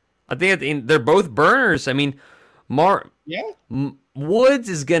 I think they're both burners. I mean, Woods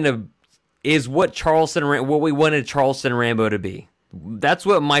is what we wanted Charleston Rambo to be. That's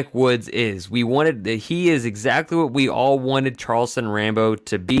what Mike Woods is. He is exactly what we all wanted Charleston Rambo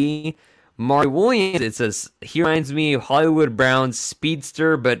to be. Mario Williams, he reminds me of Hollywood Brown's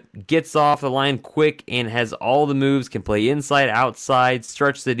speedster, but gets off the line quick and has all the moves, can play inside, outside,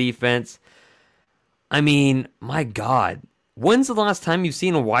 stretch the defense. I mean, my God. When's the last time you've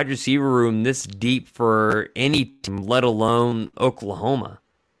seen a wide receiver room this deep for any team, let alone Oklahoma?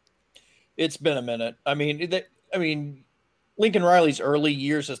 It's been a minute. I mean, Lincoln Riley's early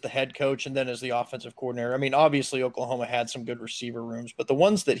years as the head coach and then as the offensive coordinator. I mean, obviously Oklahoma had some good receiver rooms, but the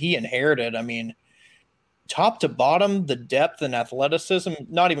ones that he inherited, I mean, top to bottom, the depth and athleticism,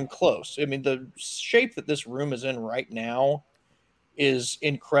 not even close. I mean, the shape that this room is in right now is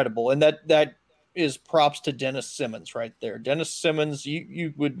incredible. And that is props to Dennis Simmons right there. Dennis Simmons,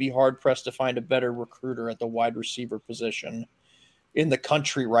 you would be hard pressed to find a better recruiter at the wide receiver position in the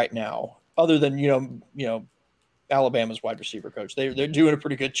country right now, other than, you know, Alabama's wide receiver coach. They're doing a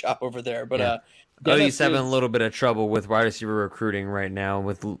pretty good job over there. But OU's having a little bit of trouble with wide receiver recruiting right now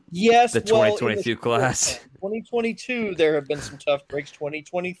with the 2022 class. 2022, there have been some tough breaks.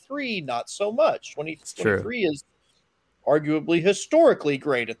 2023, not so much. 2023 is arguably historically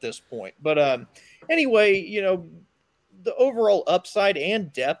great at this point. But anyway, you know, the overall upside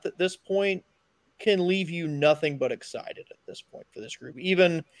and depth at this point can leave you nothing but excited at this point for this group.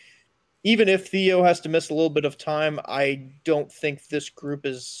 Even if Theo has to miss a little bit of time, I don't think this group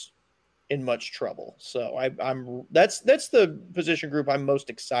is in much trouble. So that's the position group I'm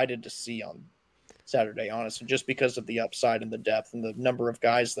most excited to see on Saturday, honestly, just because of the upside and the depth and the number of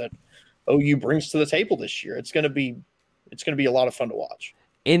guys that OU brings to the table this year. It's going to be a lot of fun to watch.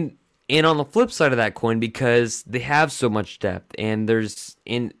 And on the flip side of that coin, because they have so much depth, and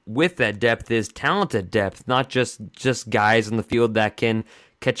with that depth is talented depth, not just guys on the field that can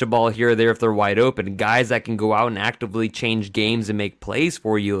catch a ball here or there if they're wide open, guys that can go out and actively change games and make plays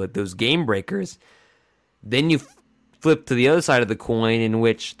for you, like those game breakers. Then you flip to the other side of the coin, in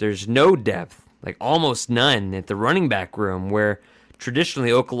which there's no depth, like almost none at the running back room, where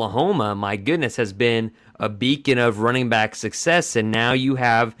traditionally Oklahoma, my goodness, has been a beacon of running back success, and now you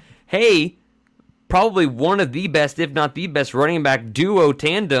have, hey, probably one of the best, if not the best, running back duo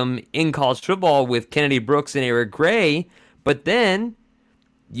tandem in college football with Kennedy Brooks and Eric Gray, but then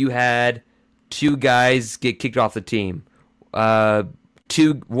you had two guys get kicked off the team.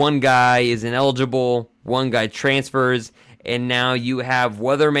 One guy is ineligible, one guy transfers, and now you have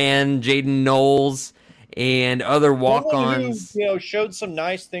Weatherman, Jaden Knowles, and other walk-ons. Who, showed some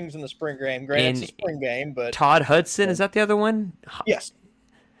nice things in the spring game. Granted, it's a spring game, but Todd Hudson, is that the other one? Yes.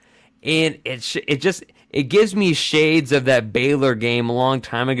 And it gives me shades of that Baylor game a long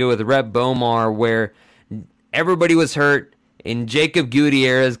time ago with Rhett Bomar, where everybody was hurt, and Jacob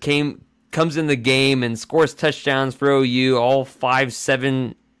Gutierrez comes in the game and scores touchdowns for OU, all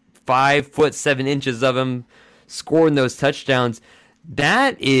 5'7" of him scoring those touchdowns.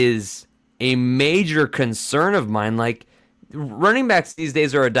 That is a major concern of mine. Like, running backs these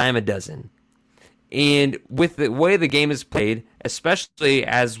days are a dime a dozen. And with the way the game is played, especially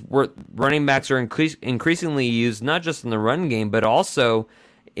as running backs are increasingly used not just in the run game, but also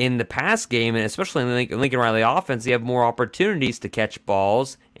in the pass game, and especially in the Lincoln Riley offense, you have more opportunities to catch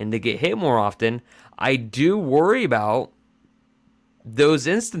balls and to get hit more often. I do worry about those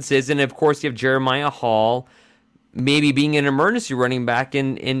instances, and of course you have Jeremiah Hall maybe being an emergency running back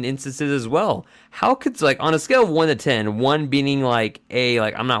in instances as well. How could, like, on a scale of 1 to 10, 1 being like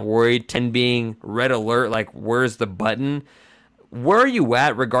I'm not worried, 10 being red alert, like where's the button? Where are you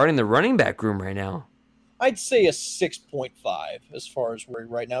at regarding the running back room right now? I'd say a 6.5 as far as we're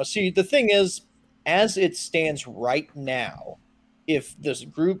right now. See, the thing is, as it stands right now, if this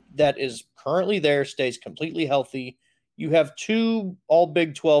group that is currently there stays completely healthy, you have 2 all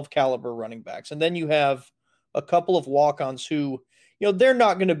Big 12 caliber running backs, and then you have a couple of walk-ons who, they're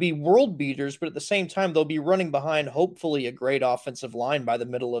not going to be world beaters, but at the same time, they'll be running behind, hopefully, a great offensive line by the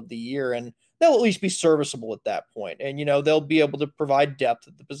middle of the year, and they'll at least be serviceable at that point. And, they'll be able to provide depth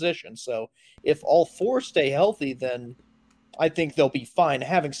at the position. So if all 4 stay healthy, then I think they'll be fine.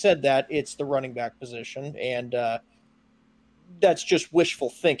 Having said that, it's the running back position, and that's just wishful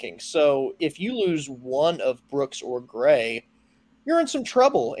thinking. So if you lose one of Brooks or Gray, you're in some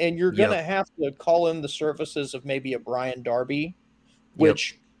trouble, and you're going to have to call in the services of maybe a Brian Darby,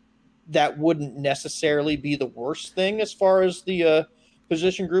 which that wouldn't necessarily be the worst thing as far as the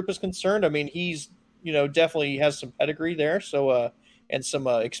position group is concerned. I mean, he's, definitely has some pedigree there, so and some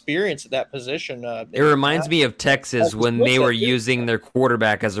experience at that position. It reminds me of Texas when they were using their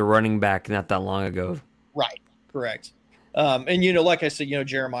quarterback as a running back not that long ago. Right, correct. And, like I said,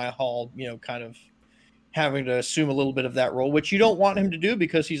 Jeremiah Hall, kind of having to assume a little bit of that role, which you don't want him to do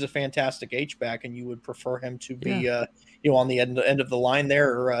because he's a fantastic H-back, and you would prefer him to be, on the end of the line there,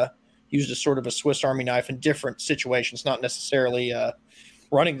 or used as sort of a Swiss Army knife in different situations, not necessarily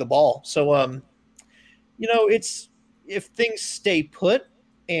running the ball. So, it's, if things stay put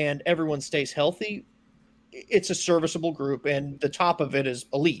and everyone stays healthy, it's a serviceable group, and the top of it is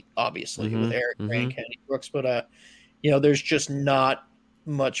elite, obviously, with Eric Gray and Kennedy Brooks, but there's just not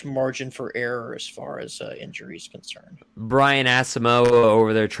much margin for error as far as injuries concerned. Brian Asamoah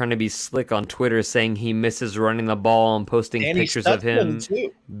over there trying to be slick on Twitter, saying he misses running the ball and posting pictures of him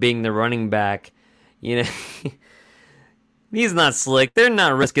being the running back. He's not slick. They're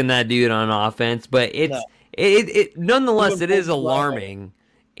not risking that dude on offense, but it nonetheless, it is alarming.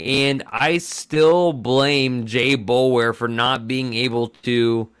 And I still blame Jay Boulware for not being able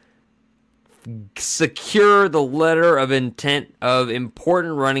to secure the letter of intent of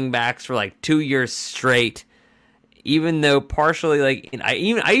important running backs for like 2 years straight, even though partially, I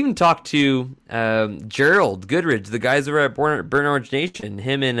even talked to Gerald Goodridge, the guys over at Burn Orange Nation,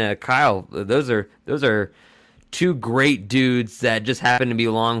 him and Kyle. Those are 2 great dudes that just happen to be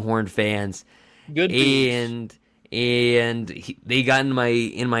Longhorn fans. Good dudes. And they got in my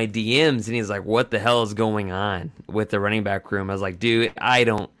DMs, and he's like, "What the hell is going on with the running back room?" I was like, "Dude, I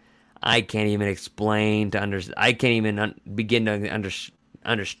can't even explain I can't even begin to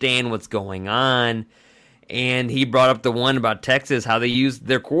understand what's going on." And he brought up the one about Texas, how they used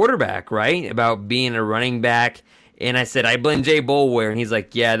their quarterback, right? About being a running back. And I said, I blame Jay Boulware. And he's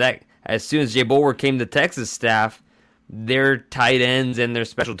like, yeah, that as soon as Jay Boulware came to Texas staff, their tight ends and their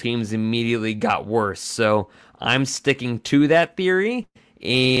special teams immediately got worse. So I'm sticking to that theory.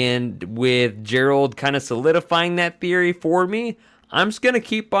 And with Gerald kind of solidifying that theory for me, I'm just going to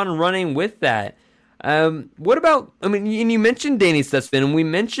keep on running with that. What about, I mean, and you mentioned Danny Stutzman, and we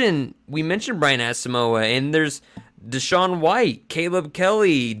mentioned Brian Asamoah, and there's Deshaun White, Caleb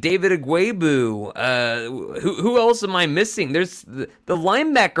Kelly, David Agwebu. Who else am I missing? There's the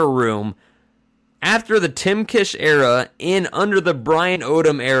linebacker room after the Tim Kish era and under the Brian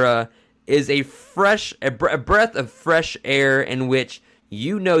Odom era is a breath of fresh air in which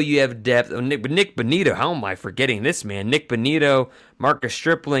you have depth. Nick Bonito, how am I forgetting this man? Nick Bonito, Marcus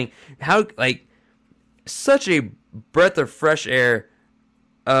Stripling, such a breath of fresh air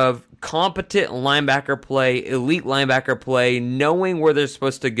of competent linebacker play, elite linebacker play, knowing where they're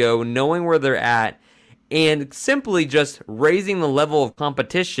supposed to go, knowing where they're at, and simply just raising the level of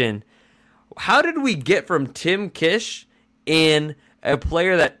competition. How did we get from Tim Kish in a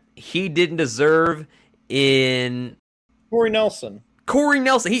player that he didn't deserve in Corey Nelson?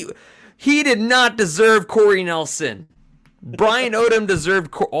 He did not deserve Corey Nelson. Brian Odom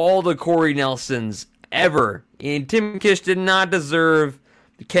deserved all the Corey Nelsons ever, and Tim Kish did not deserve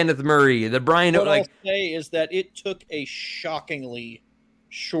Kenneth Murray. The Brian What I'll say is that it took a shockingly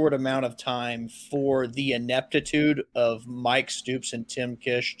short amount of time for the ineptitude of Mike Stoops and Tim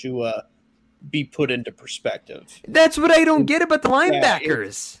Kish to be put into perspective. That's what I don't get about the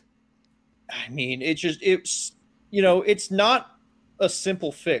linebackers. It's not a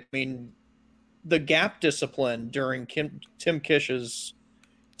simple fix. I mean, the gap discipline during Tim Kish's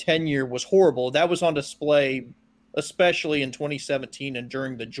tenure was horrible. That was on display, especially in 2017 and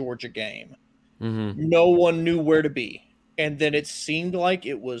during the Georgia game. Mm-hmm. No one knew where to be. And then it seemed like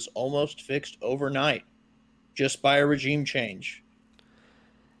it was almost fixed overnight just by a regime change.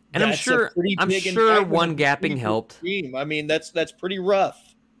 And I'm sure one gapping helped. I mean, that's pretty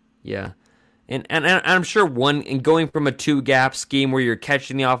rough. Yeah. And I'm sure going from a 2-gap scheme where you're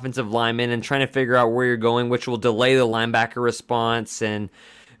catching the offensive lineman and trying to figure out where you're going, which will delay the linebacker response and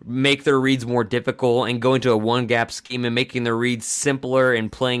make their reads more difficult, and going to a 1-gap scheme and making the reads simpler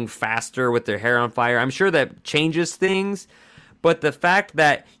and playing faster with their hair on fire. I'm sure that changes things, but the fact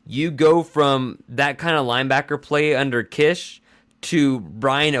that you go from that kind of linebacker play under Kish to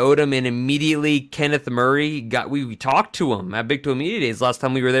Brian Odom and immediately Kenneth Murray, we talked to him at Big 12 Media Days last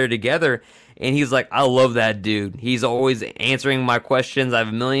time we were there together, and he's like, I love that dude. He's always answering my questions. I have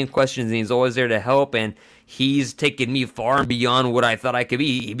a million questions, and he's always there to help, and he's taken me far and beyond what I thought I could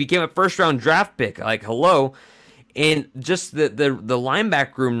be. He became a first-round draft pick. Like, hello. And just the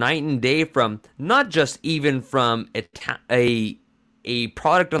linebacker room night and day, from not just even from a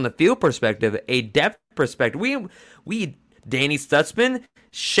product on the field perspective, a depth perspective. We Danny Stutzman,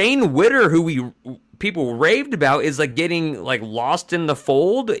 Shane Witter, who people raved about, is like getting like lost in the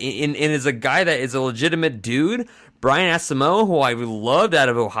fold and is a guy that is a legitimate dude. Brian Asamoah, who I loved out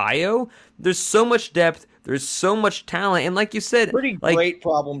of Ohio. There's so much depth. There's so much talent. And like you said, great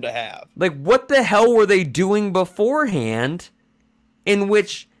problem to have. Like, what the hell were they doing beforehand in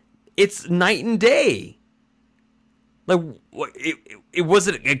which it's night and day? Like, it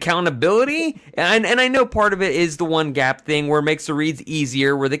wasn't accountability? And I know part of it is the 1-gap thing where it makes the reads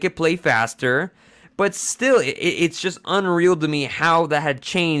easier, where they could play faster. But still, it's just unreal to me how that had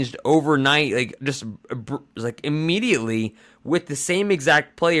changed overnight, like just like immediately with the same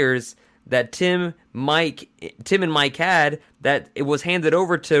exact players that Tim and Mike had, that it was handed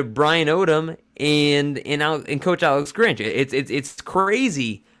over to Brian Odom and Coach Alex Grinch. It's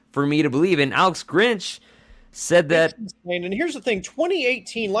crazy for me to believe. And Alex Grinch said that. And here's the thing: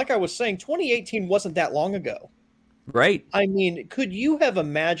 2018, like I was saying, 2018 wasn't that long ago. Right. I mean, could you have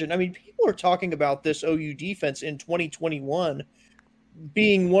imagined? I mean, people are talking about this OU defense in 2021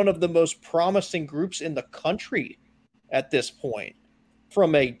 being one of the most promising groups in the country at this point.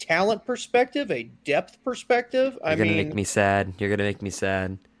 From a talent perspective, a depth perspective, You're going to make me sad. You're going to make me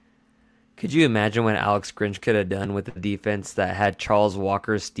sad. Could you imagine what Alex Grinch could have done with the defense that had Charles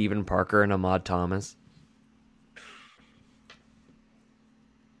Walker, Stephen Parker, and Ahmad Thomas?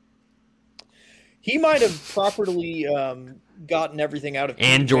 He might have properly gotten everything out of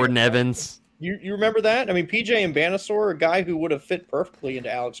and Jordan Evans. You remember that? I mean, PJ and Banasor, a guy who would have fit perfectly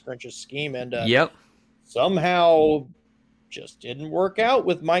into Alex Grinch's scheme, and somehow just didn't work out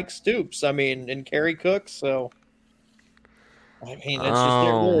with Mike Stoops. I mean, and Kerry Cook. So, I mean, it's just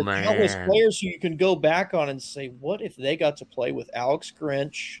there are countless players who you can go back on and say, what if they got to play with Alex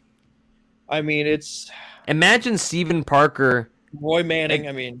Grinch? I mean, imagine Stephen Parker, Roy Manning.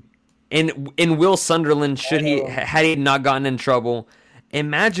 I mean. And Will Sunderland, had he not gotten in trouble,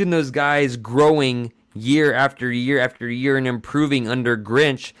 imagine those guys growing year after year after year and improving under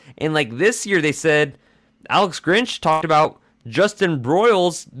Grinch. And like this year, they said Alex Grinch talked about Justin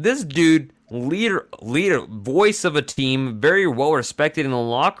Broyles, this dude, leader, voice of a team, very well respected in the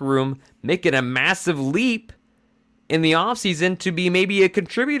locker room, making a massive leap in the offseason to be maybe a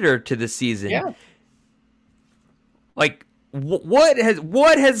contributor to the season. Yeah. Like, what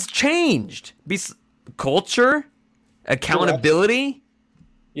has changed? Culture? Accountability?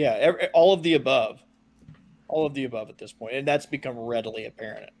 Yeah, all of the above. All of the above at this point. And that's become readily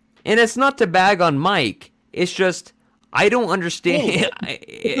apparent. And it's not to bag on Mike. It's just, I don't understand. I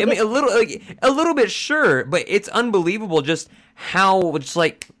mean, a little bit, sure, but it's unbelievable just how it's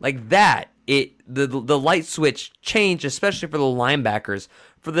like that. The light switch changed, especially for the linebackers.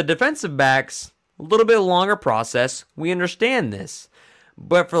 For the defensive backs, a little bit longer process. We understand this,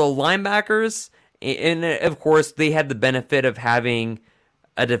 but for the linebackers, and of course, they had the benefit of having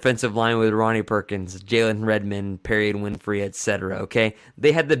a defensive line with Ronnie Perkins, Jalen Redmond, Perry Winfrey, etc. Okay,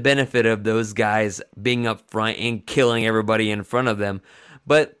 they had the benefit of those guys being up front and killing everybody in front of them.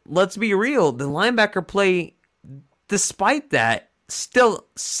 But let's be real, the linebacker play, despite that,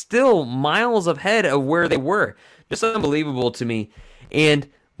 still miles ahead of where they were. Just unbelievable to me. And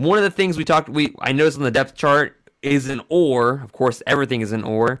one of the things I noticed on the depth chart is an or. Of course, everything is an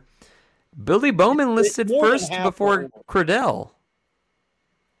or. Billy Bowman listed first before Cradell.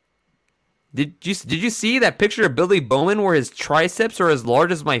 Did you see that picture of Billy Bowman where his triceps are as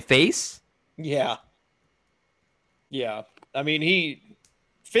large as my face? Yeah. Yeah. I mean, he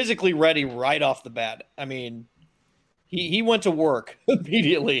physically ready right off the bat. I mean, he went to work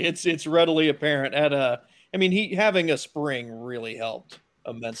immediately. It's readily apparent having a spring really helped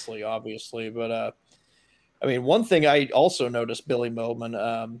immensely, obviously. But one thing I also noticed Billy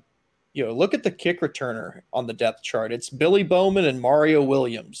Bowman, look at the kick returner on the depth chart. It's Billy Bowman and Mario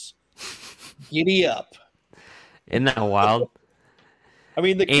Williams. Giddy up. Isn't that wild? I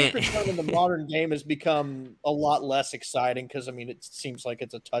mean, the kick return in the modern game has become a lot less exciting because, it seems like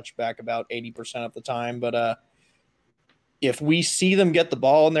it's a touchback about 80% of the time. But if we see them get the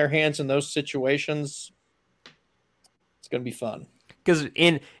ball in their hands in those situations, it's going to be fun. Because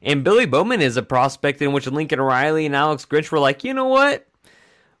and Billy Bowman is a prospect in which Lincoln Riley and Alex Grinch were like, you know what?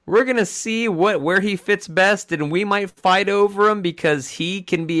 We're going to see where he fits best, and we might fight over him because he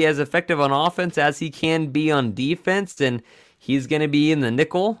can be as effective on offense as he can be on defense, and he's going to be in the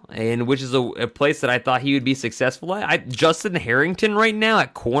nickel, and which is a place that I thought he would be successful at. Justin Harrington right now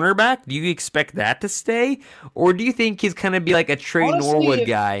at cornerback, do you expect that to stay? Or do you think he's going to be like a Trey Norwood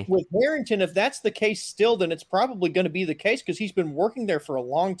guy? With Harrington, if that's the case still, then it's probably going to be the case because he's been working there for a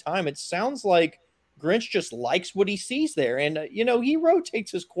long time. It sounds like Grinch just likes what he sees there. And, he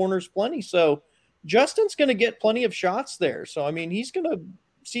rotates his corners plenty. So Justin's going to get plenty of shots there. So, he's going to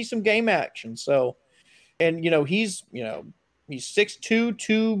see some game action. So, and, he's 6'2",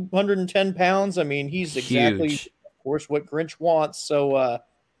 210 pounds. He's exactly, huge. Of course, what Grinch wants. So,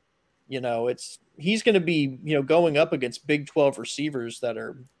 he's going to be, going up against Big 12 receivers that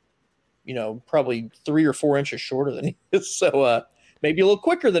are, probably 3 or 4 inches shorter than he is. So, maybe a little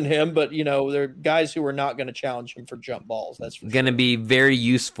quicker than him, but, they're guys who are not going to challenge him for jump balls. That's going to be very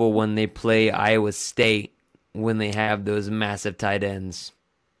useful when they play Iowa State, when they have those massive tight ends.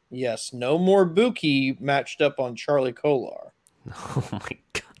 Yes, no more Buki matched up on Charlie Kolar. Oh, my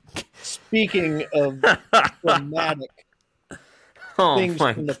God. Speaking of dramatic things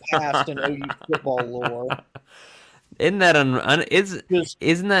from the past in OU football lore. Isn't that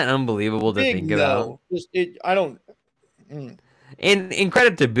isn't that unbelievable to think about? And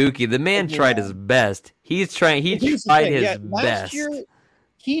credit to Buki, the man tried his best. He tried his best. Last year,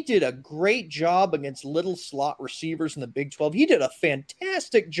 he did a great job against little slot receivers in the Big 12. He did a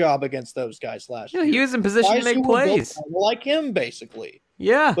fantastic job against those guys last year. He was in position to make plays. Like him, basically.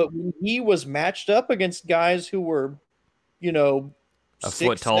 Yeah. But when he was matched up against guys who were, a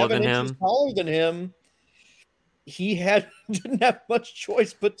foot taller than him, he didn't have much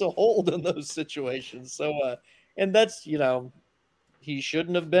choice but to hold in those situations. So, and that's, he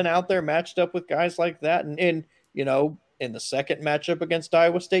shouldn't have been out there matched up with guys like that. And in the second matchup against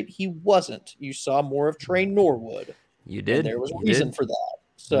Iowa State, he wasn't. You saw more of Trey Norwood. You did. And there was a reason for that.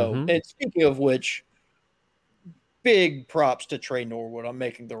 So, and speaking of which, big props to Trey Norwood on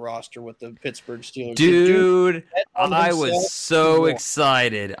making the roster with the Pittsburgh Steelers. Dude, I was so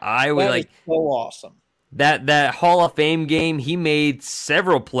excited. I was like, so awesome. That Hall of Fame game, he made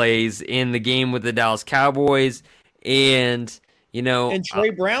several plays in the game with the Dallas Cowboys, and and Trey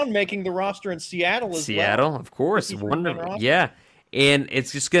Brown making the roster in Seattle as well. Of course, wonderful. Yeah, and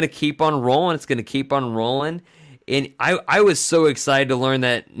it's just gonna keep on rolling. It's gonna keep on rolling, And I was so excited to learn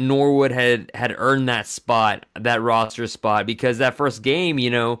that Norwood had earned that spot, that roster spot, because that first game,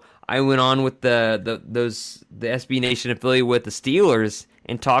 I went on with the SB Nation affiliate with the Steelers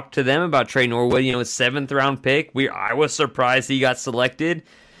and talked to them about Trey Norwood, a 7th round pick. I was surprised he got selected,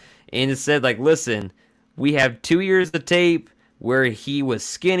 and it said, like, listen, we have 2 years of tape where he was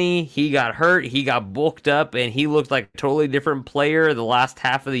skinny, he got hurt, he got bulked up, and he looked like a totally different player the last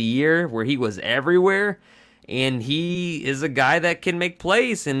half of the year where he was everywhere. And he is a guy that can make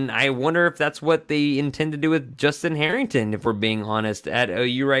plays, and I wonder if that's what they intend to do with Justin Harrington, if we're being honest, at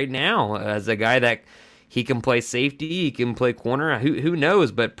OU right now, as a guy that he can play safety, he can play corner, who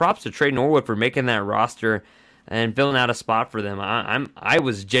knows, but props to Trey Norwood for making that roster and filling out a spot for them. I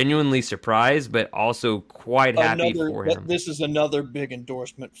was genuinely surprised, but also quite happy for him. This is another big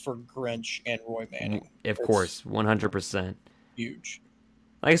endorsement for Grinch and Roy Manning. Of course, 100%. Huge.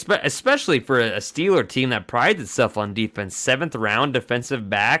 Like, especially for a Steeler team that prides itself on defense, 7th round defensive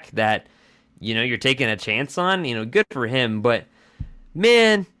back that, you're taking a chance on, good for him. But,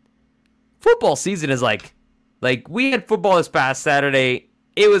 man, football season is like we had football this past Saturday.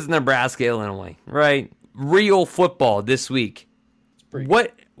 It was Nebraska, Illinois, right? Real football this week.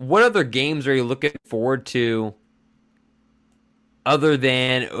 What other games are you looking forward to other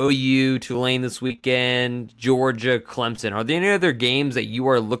than OU, Tulane this weekend, Georgia, Clemson? Are there any other games that you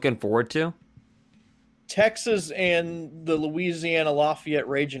are looking forward to? Texas and the Louisiana Lafayette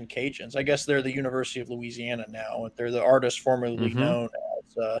Ragin' Cajuns. I guess they're the University of Louisiana now. They're the artist formerly known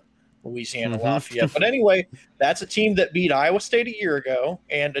as Louisiana Lafayette. But anyway, that's a team that beat Iowa State a year ago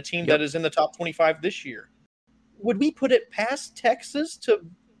and a team that is in the top 25 this year. Would we put it past Texas to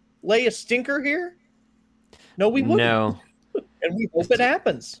lay a stinker here? No, we wouldn't. No. And we hope it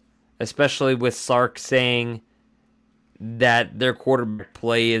happens. Especially with Sark saying that their quarterback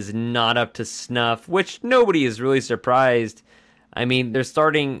play is not up to snuff, which nobody is really surprised. I mean, they're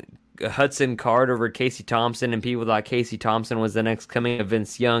starting Hudson Card over Casey Thompson, and people thought Casey Thompson was the next coming of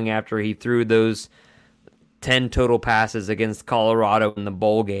Vince Young after he threw those 10 total passes against Colorado in the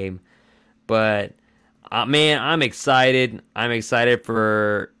bowl game. But, man, I'm excited.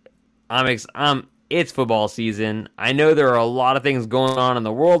 It's football season. I know there are a lot of things going on in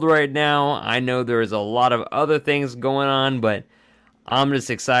the world right now. I know there is a lot of other things going on, but I'm just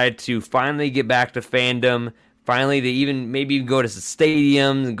excited to finally get back to fandom, finally to even maybe go to the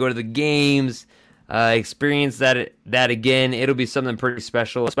stadiums and go to the games, experience that again. It'll be something pretty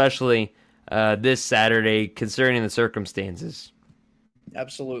special, especially this Saturday, considering the circumstances.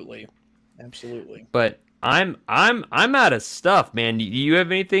 Absolutely. But I'm out of stuff, man. Do you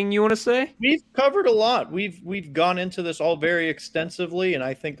have anything you want to say? We've covered a lot. We've gone into this all very extensively, and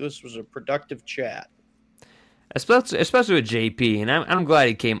I think this was a productive chat. Especially with JP, and I'm glad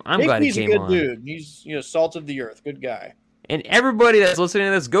he came. Glad he came on. He's a good dude. He's salt of the earth, good guy. And everybody that's listening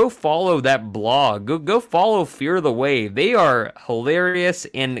to this, go follow that blog. Go follow Fear the Wave. They are hilarious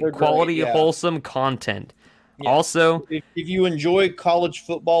and quality, wholesome content. Yeah. Also, if you enjoy college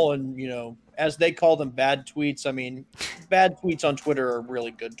football and as they call them, bad tweets. I mean, bad tweets on Twitter are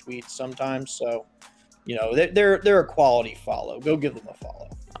really good tweets sometimes. So, they're a quality follow. Go give them a follow.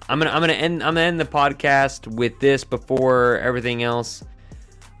 I'm gonna end the podcast with this before everything else.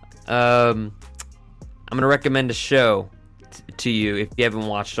 I'm gonna recommend a show to you if you haven't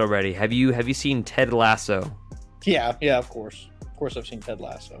watched already. Have you seen Ted Lasso? Yeah, of course. Of course, I've seen Ted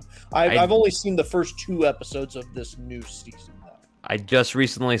Lasso. I've only seen the first 2 episodes of this new season, though. I just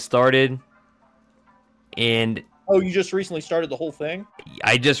recently started. And you just recently started the whole thing?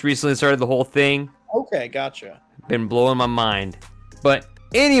 I just recently started the whole thing. Okay, gotcha. Been blowing my mind. But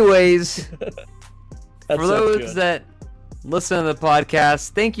anyways, for those that listen to the podcast,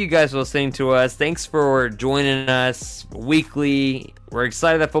 thank you guys for listening to us. Thanks for joining us weekly. We're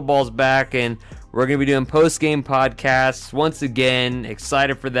excited that football's back, and we're going to be doing post-game podcasts once again.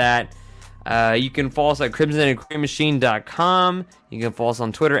 Excited for that. You can follow us at crimsonandcreammachine.com. You can follow us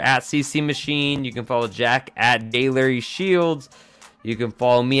on Twitter at CCMachine. You can follow Jack at DayLarryShields. You can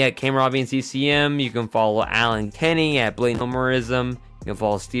follow me at CamRobbingCCM. You can follow Alan Kenny at Blatant Homerism. You can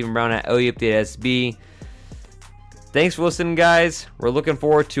follow Stephen Brown at OUPSB. Thanks for listening, guys. We're looking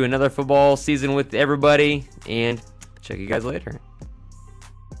forward to another football season with everybody, and check you guys later.